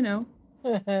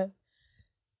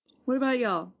 What about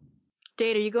y'all?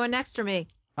 Date, are you going next or me?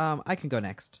 I can go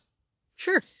next.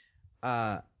 Sure.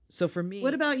 So for me.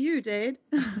 What about you, Dade?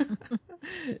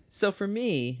 So for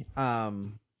me,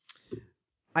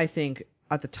 I think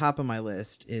at the top of my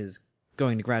list is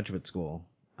going to graduate school.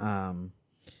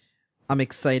 I'm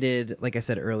excited, like I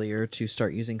said earlier, to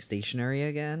start using stationery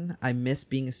again. I miss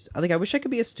being I wish I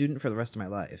could be a student for the rest of my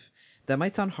life. That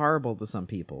might sound horrible to some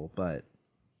people, but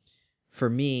for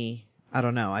me, I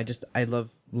don't know. I love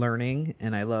learning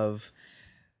and I love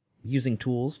using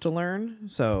tools to learn.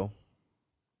 So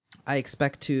I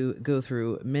expect to go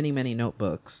through many, many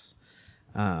notebooks,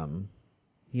 the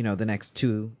next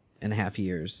 2.5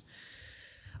 years.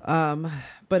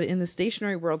 But in the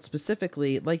stationery world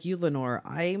specifically, like you, Lenore,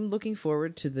 I'm looking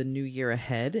forward to the new year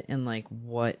ahead and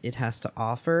what it has to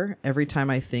offer. Every time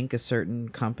I think a certain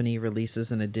company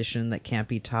releases an edition that can't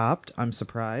be topped, I'm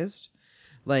surprised.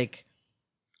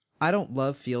 I don't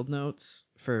love field notes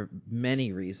for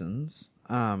many reasons.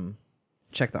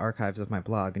 Check the archives of my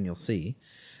blog and you'll see.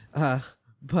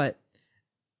 But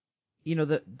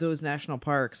those national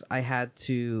parks, I had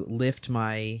to lift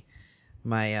my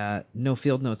no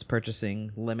field notes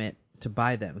purchasing limit to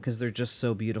buy them because they're just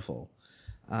so beautiful.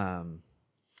 So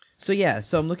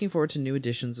I'm looking forward to new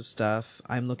editions of stuff.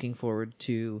 I'm looking forward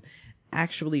to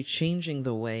actually changing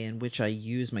the way in which I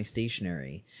use my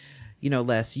stationery.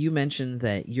 Les, you mentioned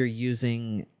that you're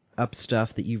using up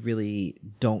stuff that you really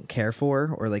don't care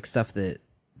for, or like stuff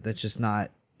that's just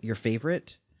not your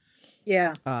favorite.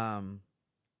 Yeah.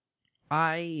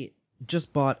 I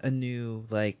just bought a new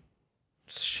like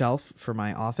shelf for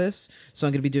my office, so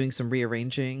I'm going to be doing some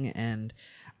rearranging, and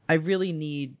I really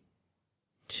need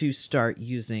to start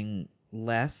using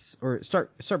less, or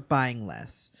start buying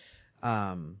less.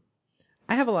 I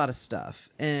have a lot of stuff,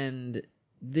 and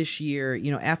this year,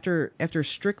 after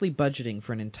strictly budgeting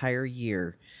for an entire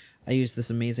year, I used this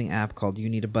amazing app called You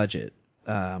Need a Budget.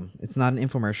 It's not an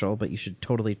infomercial, but you should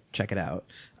totally check it out.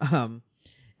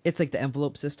 It's like the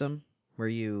envelope system where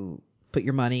you put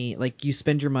your money, like you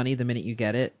spend your money the minute you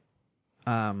get it,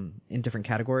 in different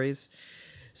categories.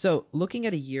 So looking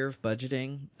at a year of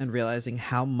budgeting and realizing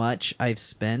how much I've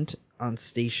spent on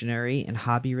stationery and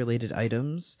hobby related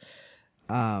items,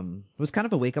 was kind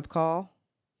of a wake up call.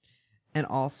 And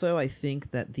also I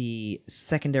think that the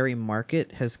secondary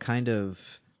market has kind of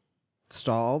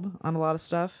stalled on a lot of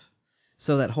stuff.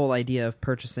 So that whole idea of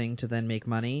purchasing to then make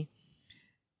money,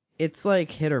 it's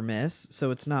like hit or miss.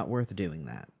 So it's not worth doing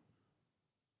that.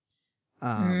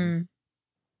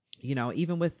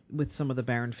 Even with some of the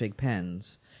Baron Fig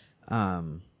pens,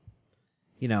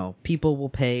 people will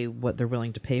pay what they're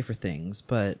willing to pay for things,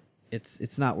 but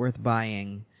it's not worth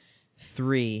buying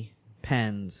 3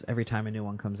 pens every time a new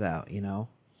one comes out,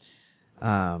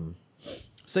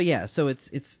 So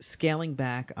it's scaling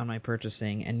back on my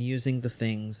purchasing and using the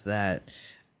things that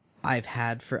I've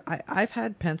had I've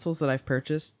had pencils that I've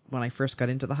purchased when I first got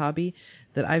into the hobby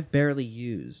that I've barely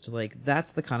used. Like,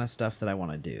 that's the kind of stuff that I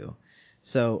want to do.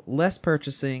 So less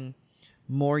purchasing,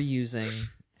 more using,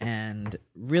 and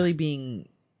really being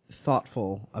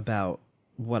thoughtful about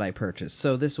what I purchase.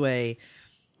 So this way,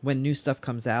 when new stuff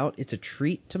comes out, it's a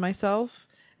treat to myself,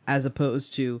 as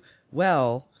opposed to,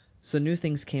 well, so new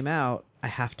things came out, I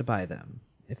have to buy them,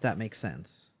 if that makes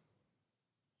sense.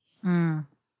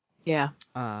 Yeah.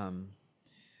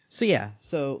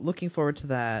 So looking forward to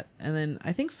that. And then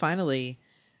I think finally,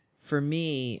 for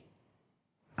me,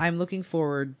 I'm looking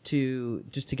forward to,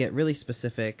 just to get really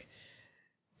specific,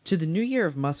 to the new year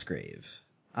of Musgrave.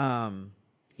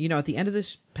 At the end of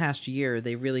this past year,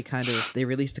 they really they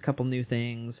released a couple new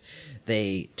things.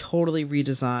 They totally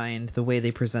redesigned the way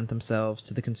they present themselves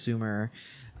to the consumer.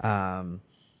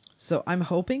 So I'm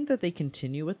hoping that they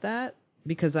continue with that,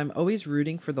 because I'm always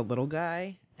rooting for the little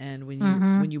guy. And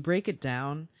when you break it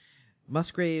down,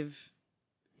 Musgrave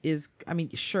is,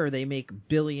 sure, they make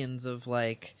billions of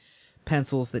like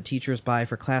pencils that teachers buy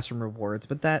for classroom rewards,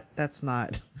 but that's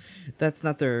not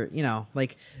their,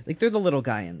 like they're the little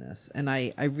guy in this. And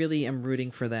I really am rooting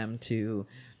for them to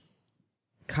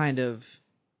kind of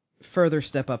further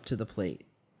step up to the plate.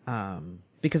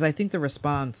 Because I think the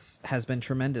response has been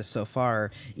tremendous so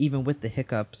far, even with the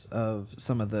hiccups of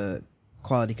some of the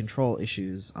quality control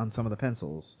issues on some of the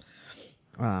pencils.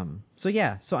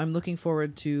 So I'm looking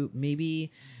forward to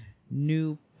maybe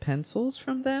new pencils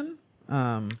from them.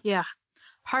 Yeah.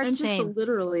 Hard and saying. Just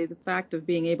literally the fact of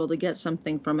being able to get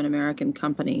something from an American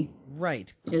company,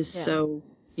 right, is so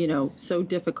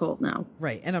difficult now.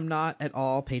 Right. And I'm not at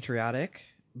all patriotic,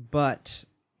 but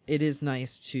it is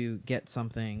nice to get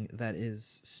something that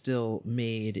is still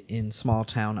made in small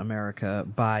town America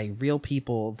by real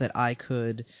people that I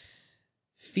could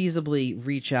feasibly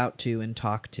reach out to and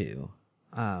talk to.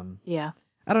 Yeah.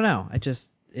 I don't know.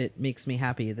 It makes me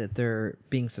happy that they're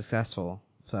being successful.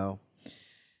 So,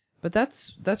 but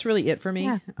that's really it for me.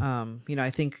 Yeah.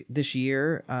 I think this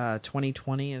year,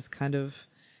 2020 is kind of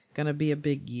going to be a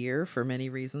big year for many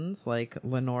reasons, like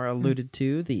Lenora alluded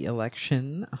to, the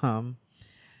election.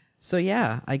 So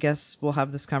yeah, I guess we'll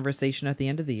have this conversation at the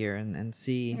end of the year and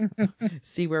see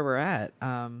where we're at.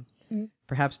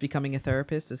 Perhaps becoming a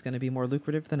therapist is going to be more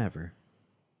lucrative than ever.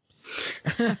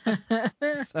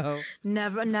 So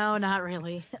never, no, not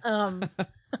really.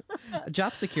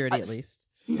 Job security at least.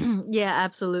 Yeah,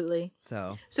 absolutely.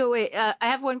 So wait, I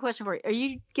have one question for you. Are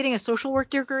you getting a social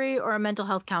work degree or a mental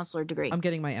health counselor degree? I'm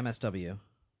getting my MSW.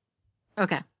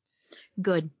 Okay.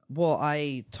 Good. Well,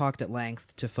 I talked at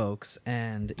length to folks,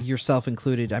 and yourself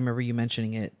included. I remember you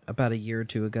mentioning it about a year or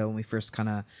two ago when we first kind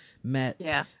of met.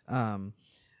 Yeah.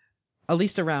 At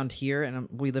least around here, and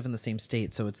we live in the same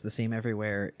state, so it's the same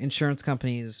everywhere. Insurance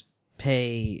companies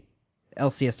pay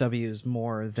LCSWs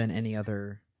more than any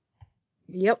other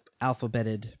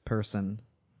alphabeted person.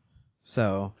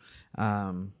 So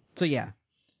yeah.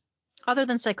 Other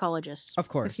than psychologists. Of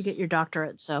course. If you get your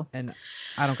doctorate, so. And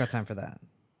I don't got time for that.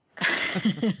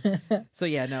 So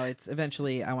yeah, no, it's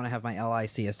eventually I want to have my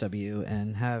LICSW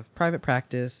and have private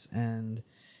practice and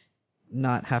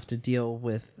not have to deal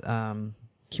with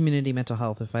community mental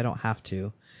health if I don't have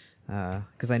to.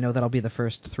 because I know that'll be the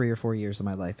first 3 or 4 years of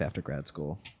my life after grad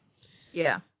school.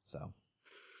 Yeah. So,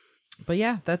 but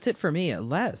yeah, that's it for me.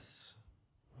 Les,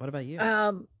 what about you?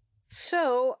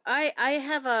 So I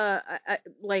have a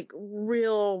like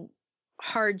real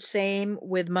hard same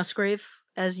with Musgrave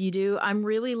as you do. I'm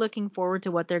really looking forward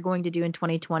to what they're going to do in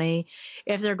 2020,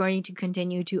 if they're going to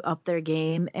continue to up their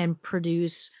game and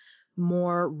produce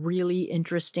more really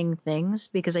interesting things,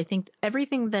 because I think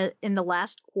everything that in the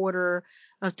last quarter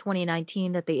of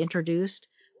 2019 that they introduced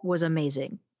was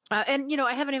amazing. And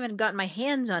I haven't even gotten my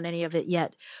hands on any of it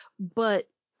yet, but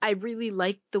I really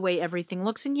like the way everything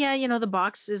looks. And yeah, the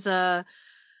box is a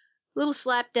little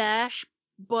slapdash,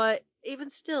 but even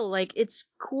still, like, it's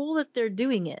cool that they're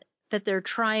doing it, that they're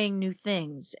trying new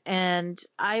things. And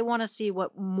I want to see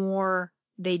what more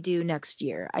they do next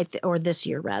year, or this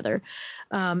year rather.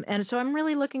 And so I'm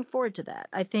really looking forward to that.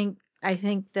 I think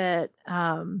that,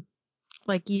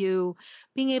 like you,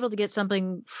 being able to get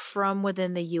something from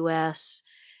within the US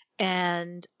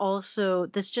and also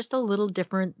that's just a little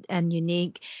different and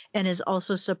unique and is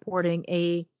also supporting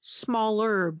a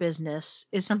smaller business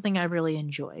is something I really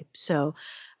enjoy. So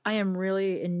I am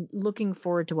really looking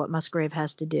forward to what Musgrave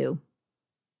has to do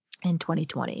in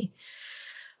 2020.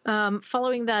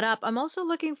 Following that up, I'm also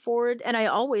looking forward, and I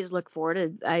always look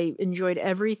forward. I enjoyed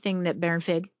everything that Baron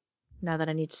Fig, now that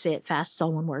I need to say it fast, it's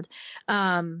all one word,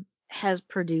 has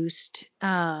produced.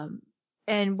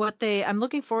 And I'm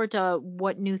looking forward to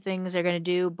what new things they're going to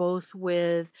do, both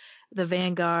with the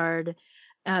Vanguard,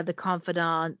 the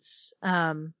Confidants.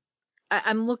 I'm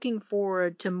looking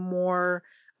forward to more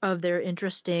of their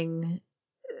interesting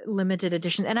limited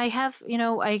edition. And I have,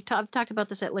 I've talked about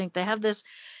this at length. I have this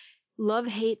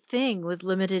love-hate thing with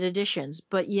limited editions,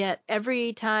 but yet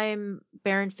every time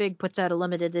Baron Fig puts out a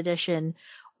limited edition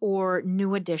or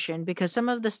new edition, because some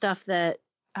of the stuff that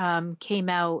came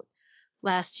out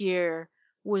last year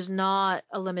was not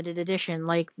a limited edition,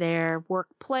 like their work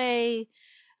play,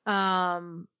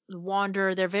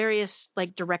 Wander, their various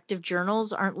like directive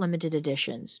journals aren't limited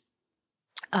editions.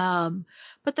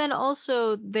 But then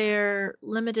also their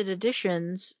limited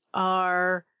editions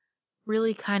are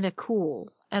really kind of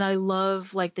cool. And I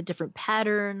love like the different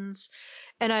patterns.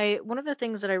 And one of the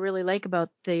things that I really like about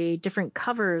the different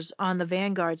covers on the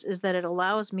Vanguards is that it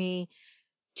allows me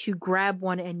to grab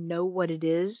one and know what it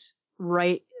is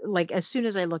right, like as soon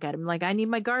as I look at them. Like I need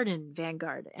my garden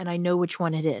Vanguard and I know which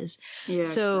one it is. Yeah,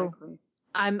 so exactly.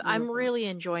 I'm really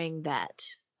enjoying that.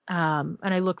 And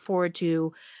I look forward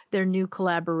to their new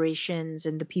collaborations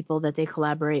and the people that they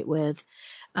collaborate with.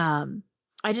 I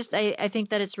think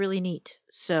that it's really neat.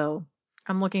 So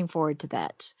I'm looking forward to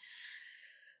that.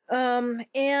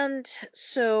 And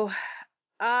so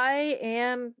I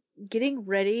am getting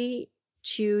ready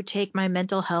to take my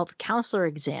mental health counselor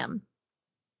exam.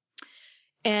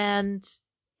 And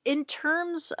in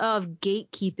terms of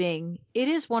gatekeeping, it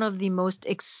is one of the most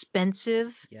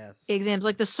expensive exams.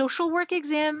 Like the social work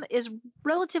exam is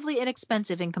relatively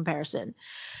inexpensive in comparison.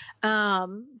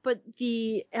 But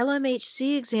the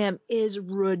LMHC exam is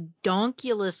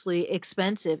redonkulously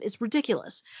expensive. It's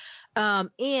ridiculous.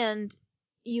 And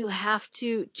you have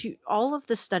to all of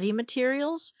the study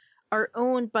materials are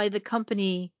owned by the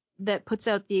company that puts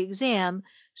out the exam.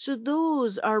 So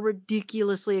those are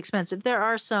ridiculously expensive. There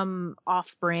are some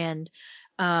off-brand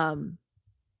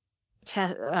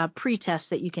pre-tests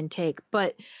that you can take,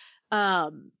 but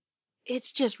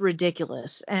it's just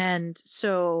ridiculous. And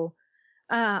so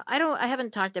I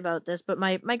haven't talked about this, but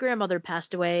my grandmother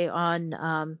passed away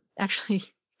on actually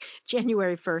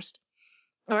January 1st.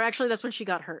 Or actually that's when she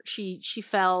got hurt. She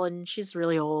fell and she's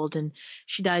really old and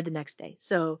she died the next day.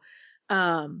 So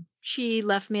she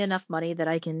left me enough money that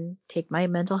I can take my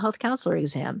mental health counselor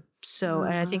exam. So,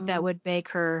 and I think that would make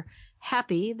her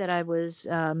happy that I was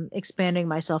expanding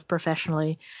myself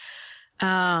professionally.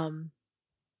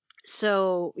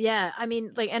 So yeah, I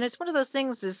mean, like, and it's one of those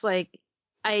things is like,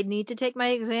 I need to take my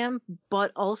exam,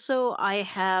 but also I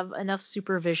have enough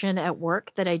supervision at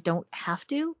work that I don't have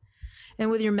to. And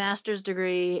with your master's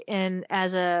degree and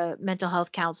as a mental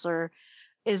health counselor,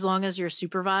 as long as you're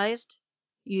supervised,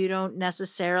 you don't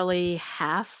necessarily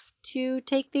have to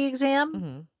take the exam.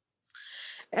 Mm-hmm.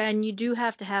 And you do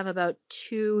have to have about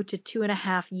 2 to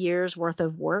 2.5 years worth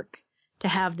of work to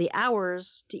have the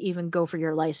hours to even go for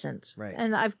your license. Right.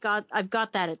 And I've got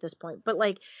that at this point. But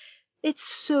like, it's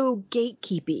so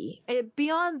gatekeepy.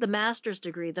 Beyond the master's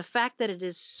degree, the fact that it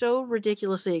is so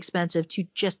ridiculously expensive to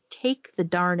just take the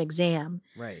darn exam,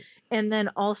 right, and then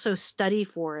also study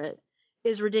for it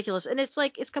is ridiculous. And it's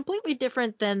like, it's completely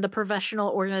different than the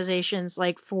professional organizations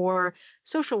like for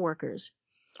social workers,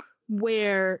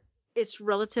 where it's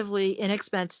relatively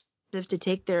inexpensive to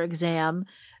take their exam.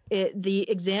 The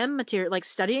exam material, like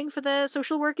studying for the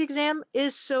social work exam,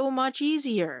 is so much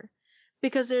easier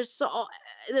because it's all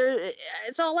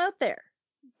out there.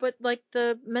 But like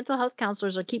the mental health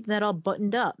counselors are keeping that all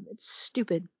buttoned up. It's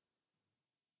stupid.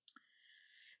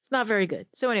 It's not very good.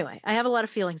 So anyway, I have a lot of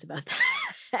feelings about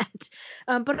that.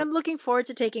 But I'm looking forward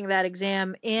to taking that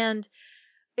exam, and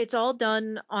it's all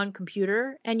done on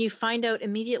computer, and you find out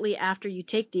immediately after you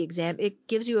take the exam. It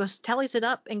gives you tallies it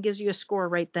up and gives you a score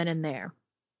right then and there,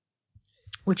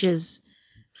 which is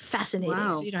fascinating.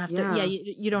 Wow. So you don't have to,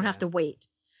 you don't have to wait.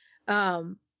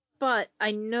 But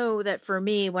I know that for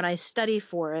me, when I study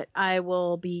for it, I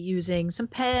will be using some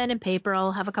pen and paper.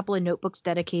 I'll have a couple of notebooks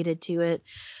dedicated to it.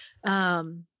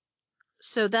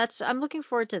 So I'm looking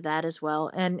forward to that as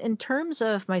well. And in terms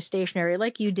of my stationery,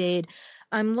 like you did,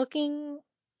 I'm looking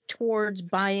towards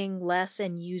buying less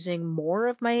and using more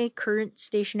of my current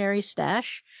stationery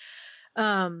stash.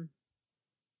 And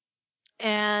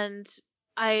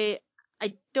I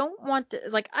don't want to,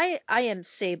 like, I am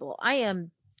Sable. I am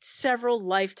several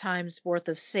lifetimes worth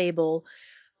of Sable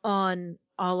on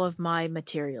all of my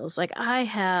materials. Like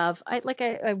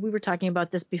we were talking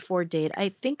about this before date.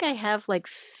 I think I have like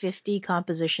 50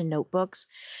 composition notebooks,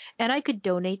 and I could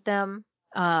donate them.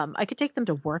 I could take them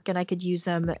to work and I could use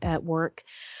them at work.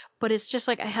 But it's just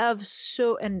like I have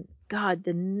and God,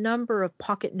 the number of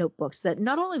pocket notebooks, that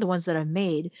not only the ones that I've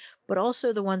made, but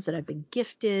also the ones that I've been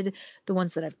gifted, the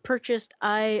ones that I've purchased.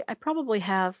 I probably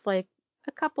have like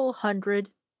a couple hundred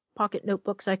pocket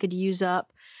notebooks I could use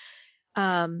up.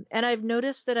 And I've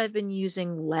noticed that I've been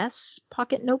using less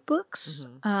pocket notebooks.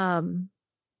 Mm-hmm.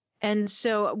 And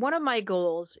so one of my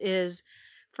goals is,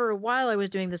 for a while I was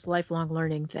doing this lifelong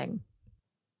learning thing,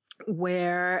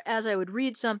 where as I would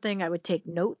read something, I would take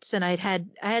notes, and I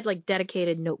had like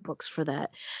dedicated notebooks for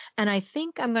that. And I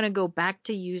think I'm going to go back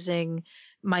to using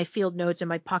my field notes and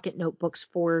my pocket notebooks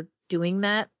for doing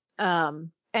that.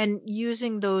 And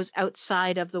using those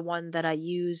outside of the one that I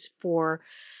use for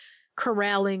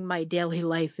corralling my daily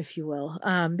life, if you will.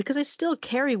 Because I still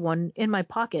carry one in my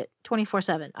pocket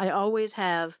 24/7. I always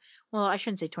have, well, I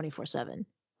shouldn't say 24/7,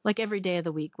 like every day of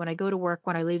the week, when I go to work,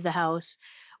 when I leave the house,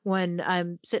 when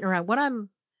I'm sitting around, when I'm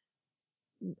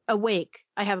awake,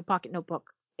 I have a pocket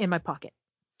notebook in my pocket.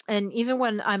 And even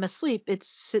when I'm asleep, it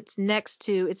sits next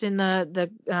to, it's in the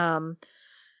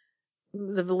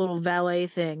little valet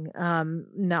thing.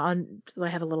 Now I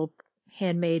have a little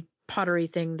handmade pottery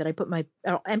thing that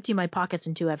I'll empty my pockets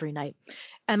into every night.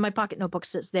 And my pocket notebook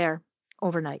sits there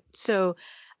overnight. So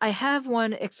I have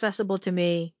one accessible to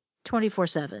me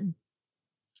 24/7.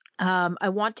 I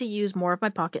want to use more of my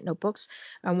pocket notebooks.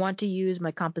 I want to use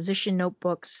my composition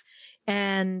notebooks,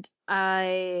 and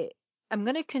I'm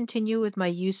going to continue with my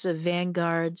use of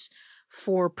Vanguards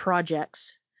for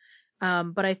projects.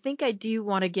 But I think I do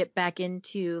want to get back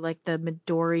into like the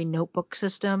Midori notebook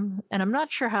system, and I'm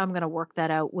not sure how I'm going to work that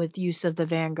out with use of the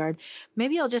Vanguard.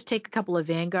 Maybe I'll just take a couple of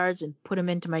Vanguards and put them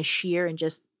into my shear and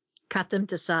just cut them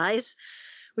to size,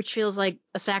 which feels like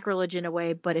a sacrilege in a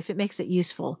way, but if it makes it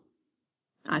useful.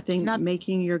 I think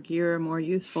making your gear more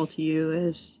useful to you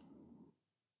is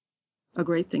a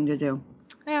great thing to do.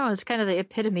 Yeah, it's kind of the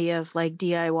epitome of like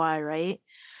DIY, right?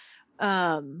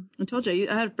 I told you,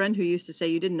 I had a friend who used to say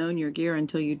you didn't own your gear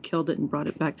until you'd killed it and brought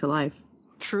it back to life.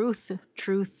 Truth.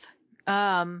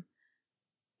 And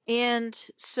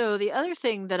so the other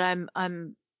thing that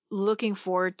I'm looking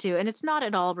forward to, and it's not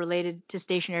at all related to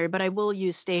stationery, but I will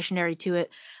use stationery to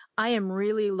it. I am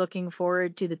really looking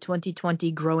forward to the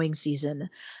 2020 growing season.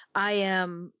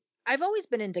 I've always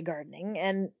been into gardening,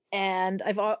 and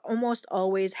I've almost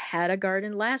always had a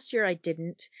garden. Last year I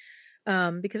didn't,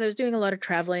 because I was doing a lot of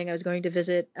traveling. I was going to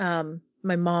visit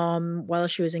my mom while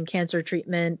she was in cancer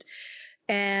treatment.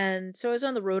 And so I was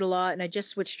on the road a lot, and I just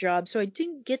switched jobs. So I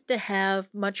didn't get to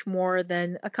have much more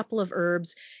than a couple of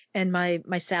herbs and my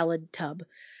salad tub.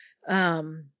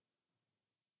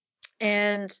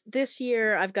 And this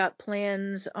year I've got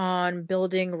plans on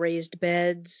building raised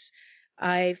beds.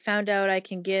 I found out I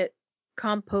can get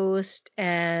compost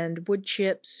and wood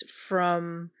chips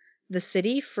from the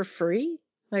city for free.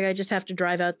 Like I just have to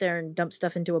drive out there and dump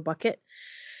stuff into a bucket.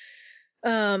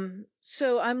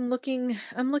 So I'm looking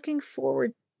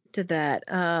forward to that.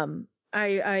 And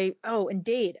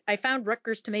Dade, I found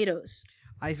Rutgers tomatoes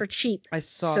for cheap. I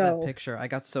saw that picture. I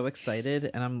got so excited,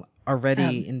 and I'm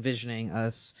already envisioning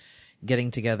us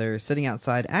getting together, sitting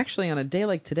outside. Actually, on a day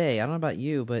like today, I don't know about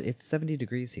you, but it's 70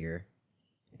 degrees here.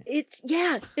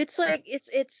 Actually,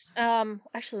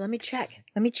 let me check.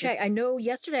 I know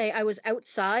yesterday I was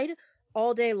outside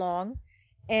all day long,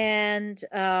 and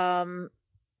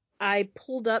I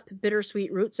pulled up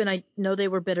bittersweet roots, and I know they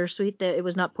were bittersweet. That it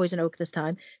was not poison oak this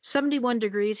time. 71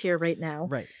 degrees here right now.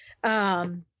 Right.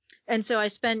 And so I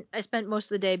spent most of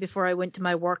the day before I went to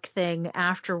my work thing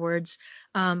afterwards,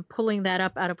 pulling that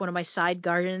up out of one of my side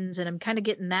gardens, and I'm kind of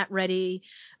getting that ready.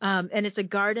 And it's a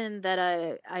garden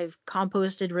that I've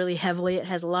composted really heavily. It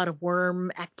has a lot of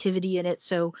worm activity in it,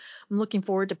 so I'm looking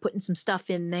forward to putting some stuff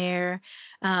in there,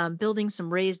 building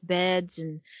some raised beds,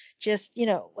 and just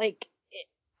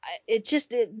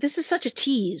this is such a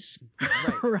tease,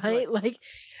 right? right? So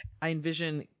I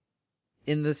envision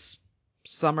in this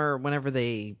summer, whenever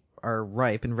they are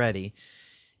ripe and ready,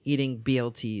 eating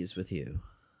BLTs with you.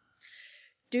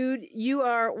 Dude, you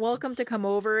are welcome to come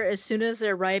over as soon as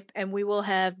they're ripe, and we will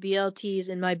have BLTs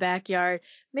in my backyard.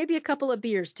 Maybe a couple of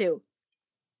beers too.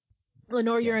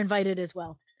 Lenore, yes. You're invited as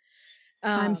well.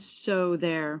 I'm so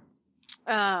there.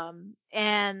 And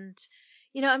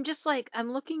I'm just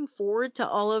I'm looking forward to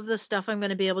all of the stuff I'm going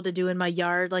to be able to do in my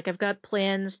yard. Like I've got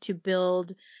plans to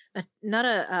build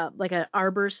an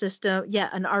arbor system. Yeah,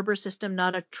 an arbor system,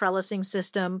 not a trellising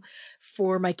system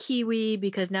for my kiwi,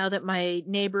 because now that my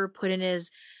neighbor put in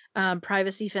his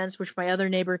privacy fence, which my other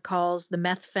neighbor calls the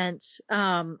meth fence,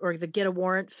 or the get a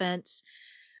warrant fence,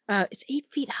 it's 8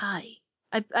 feet high.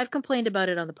 I've complained about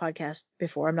it on the podcast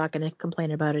before. I'm not going to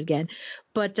complain about it again.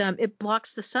 But it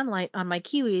blocks the sunlight on my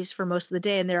kiwis for most of the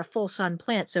day, and they're a full sun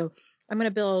plant. So I'm going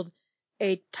to build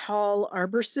a tall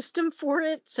arbor system for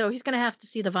it. So he's going to have to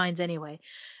see the vines anyway.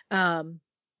 And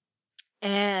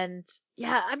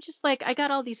yeah, I'm just I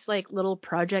got all these little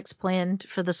projects planned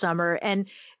for the summer, and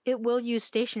it will use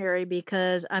stationery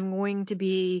because I'm going to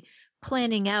be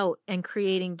planning out and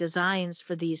creating designs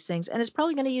for these things. And it's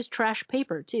probably going to use trash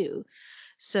paper too.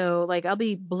 So I'll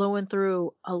be blowing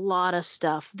through a lot of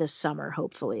stuff this summer,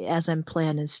 hopefully, as I'm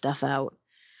planning stuff out.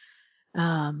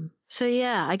 So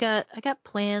yeah, I got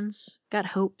plans, got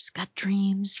hopes, got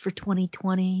dreams for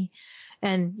 2020,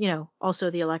 and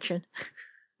also the election.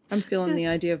 I'm feeling the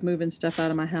idea of moving stuff out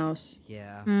of my house.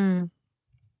 Yeah.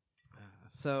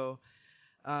 So,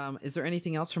 is there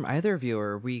anything else from either of you,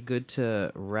 or are we good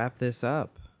to wrap this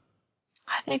up?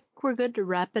 I think we're good to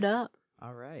wrap it up.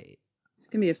 All right. It's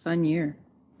gonna be a fun year.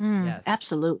 Yes.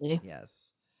 Absolutely.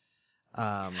 Yes.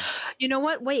 You know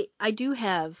what? Wait, I do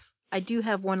have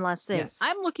one last thing. Yes.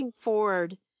 I'm looking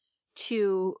forward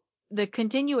to the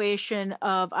continuation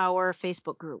of our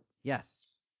Facebook group. Yes.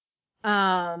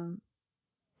 And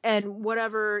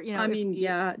whatever,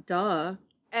 yeah, duh.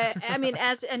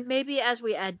 Maybe as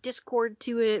we add Discord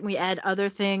to it and we add other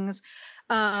things,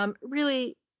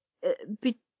 really,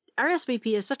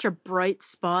 RSVP is such a bright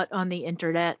spot on the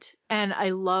internet, and I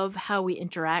love how we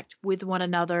interact with one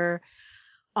another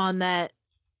on that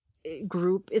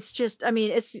group. It's just,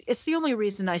 it's the only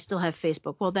reason I still have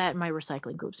Facebook. Well, that and my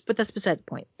recycling groups, but that's beside the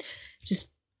point. Just,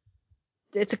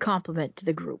 it's a compliment to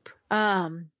the group.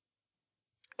 It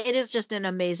is just an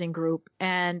amazing group,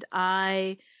 and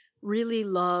I really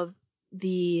love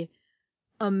the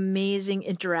amazing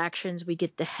interactions we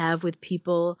get to have with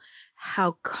people,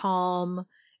 how calm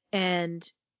and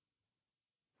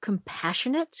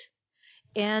compassionate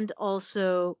and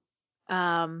also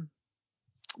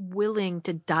willing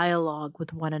to dialogue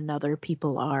with one another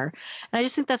people are. And I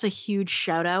just think that's a huge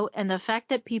shout out. And the fact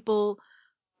that people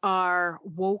are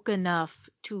woke enough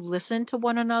to listen to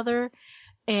one another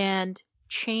and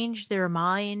change their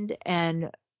mind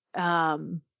and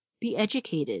be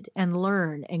educated and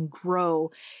learn and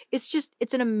grow. It's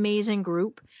an amazing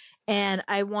group. And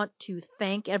I want to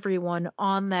thank everyone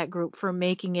on that group for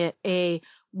making it a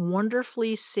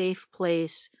wonderfully safe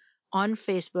place on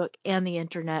Facebook and the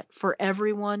internet for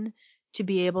everyone to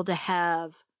be able to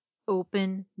have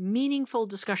open, meaningful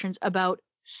discussions about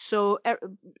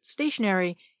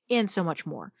stationery and so much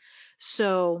more.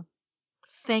 So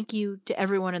thank you to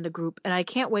everyone in the group. And I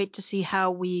can't wait to see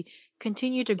how we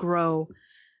continue to grow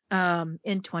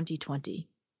in 2020.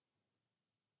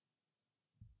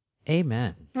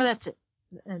 Amen. Well, that's it.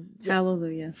 Yeah.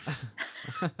 Hallelujah.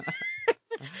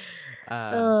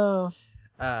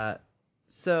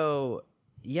 So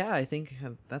yeah, I think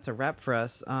that's a wrap for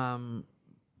us.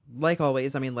 Like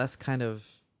always, Les kind of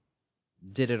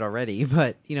did it already,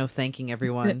 but thanking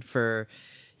everyone for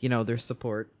their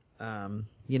support.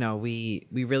 We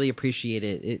really appreciate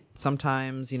it. It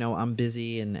sometimes, I'm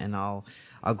busy and I'll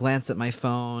glance at my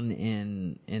phone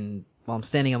and while I'm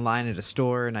standing in line at a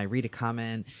store and I read a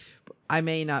comment. I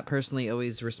may not personally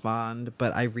always respond,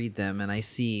 but I read them and I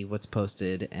see what's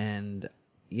posted, and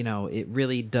it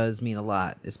really does mean a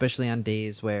lot, especially on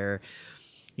days where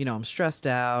I'm stressed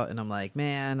out and I'm like,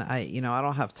 man, I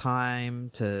don't have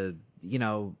time to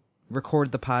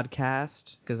record the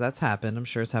podcast, because that's happened. I'm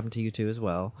sure it's happened to you too as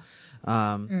well.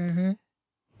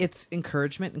 It's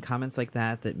encouragement and comments like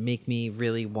that make me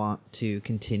really want to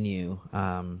continue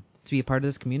to be a part of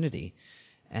this community.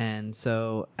 And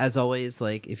so, as always,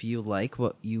 like, if you like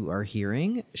what you are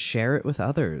hearing, share it with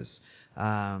others.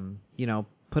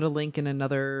 Put a link in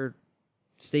another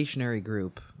stationery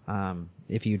group,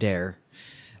 if you dare.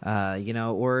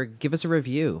 Or give us a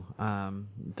review.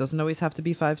 It doesn't always have to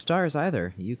be 5 stars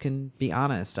either. You can be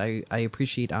honest. I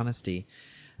appreciate honesty.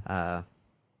 You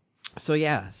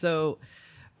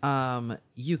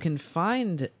can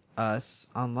find us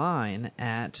online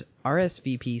at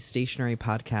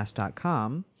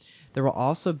rsvpstationarypodcast.com. There will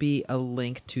also be a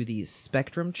link to the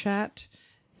Spectrum chat,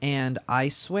 and I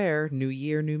swear, new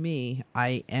year, new me,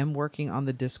 I am working on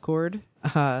the Discord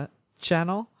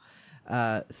channel.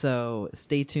 So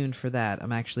stay tuned for that.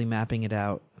 I'm actually mapping it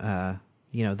out,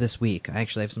 this week. I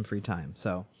actually have some free time.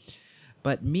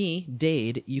 But me,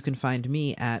 Dade, you can find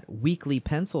me at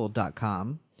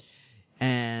weeklypencil.com.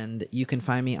 And you can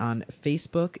find me on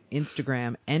Facebook,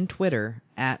 Instagram, and Twitter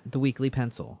at The Weekly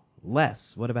Pencil.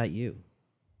 Les, what about you?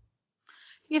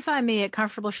 You can find me at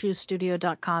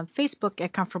ComfortableShoeStudio.com, Facebook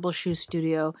at Comfortable Shoe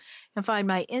Studio, and find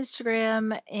my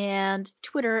Instagram and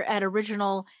Twitter at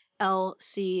Original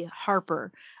LC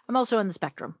Harper. I'm also on the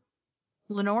Spectrum.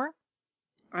 Lenore,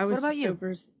 what about you?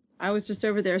 I was just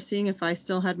over there seeing if I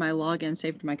still had my login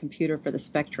saved to my computer for the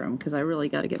Spectrum, because I really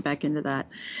got to get back into that.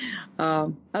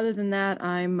 Other than that,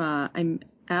 I'm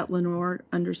at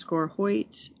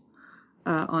Lenore_Hoyt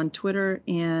on Twitter,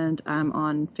 and I'm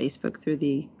on Facebook through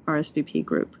the RSVP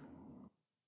group.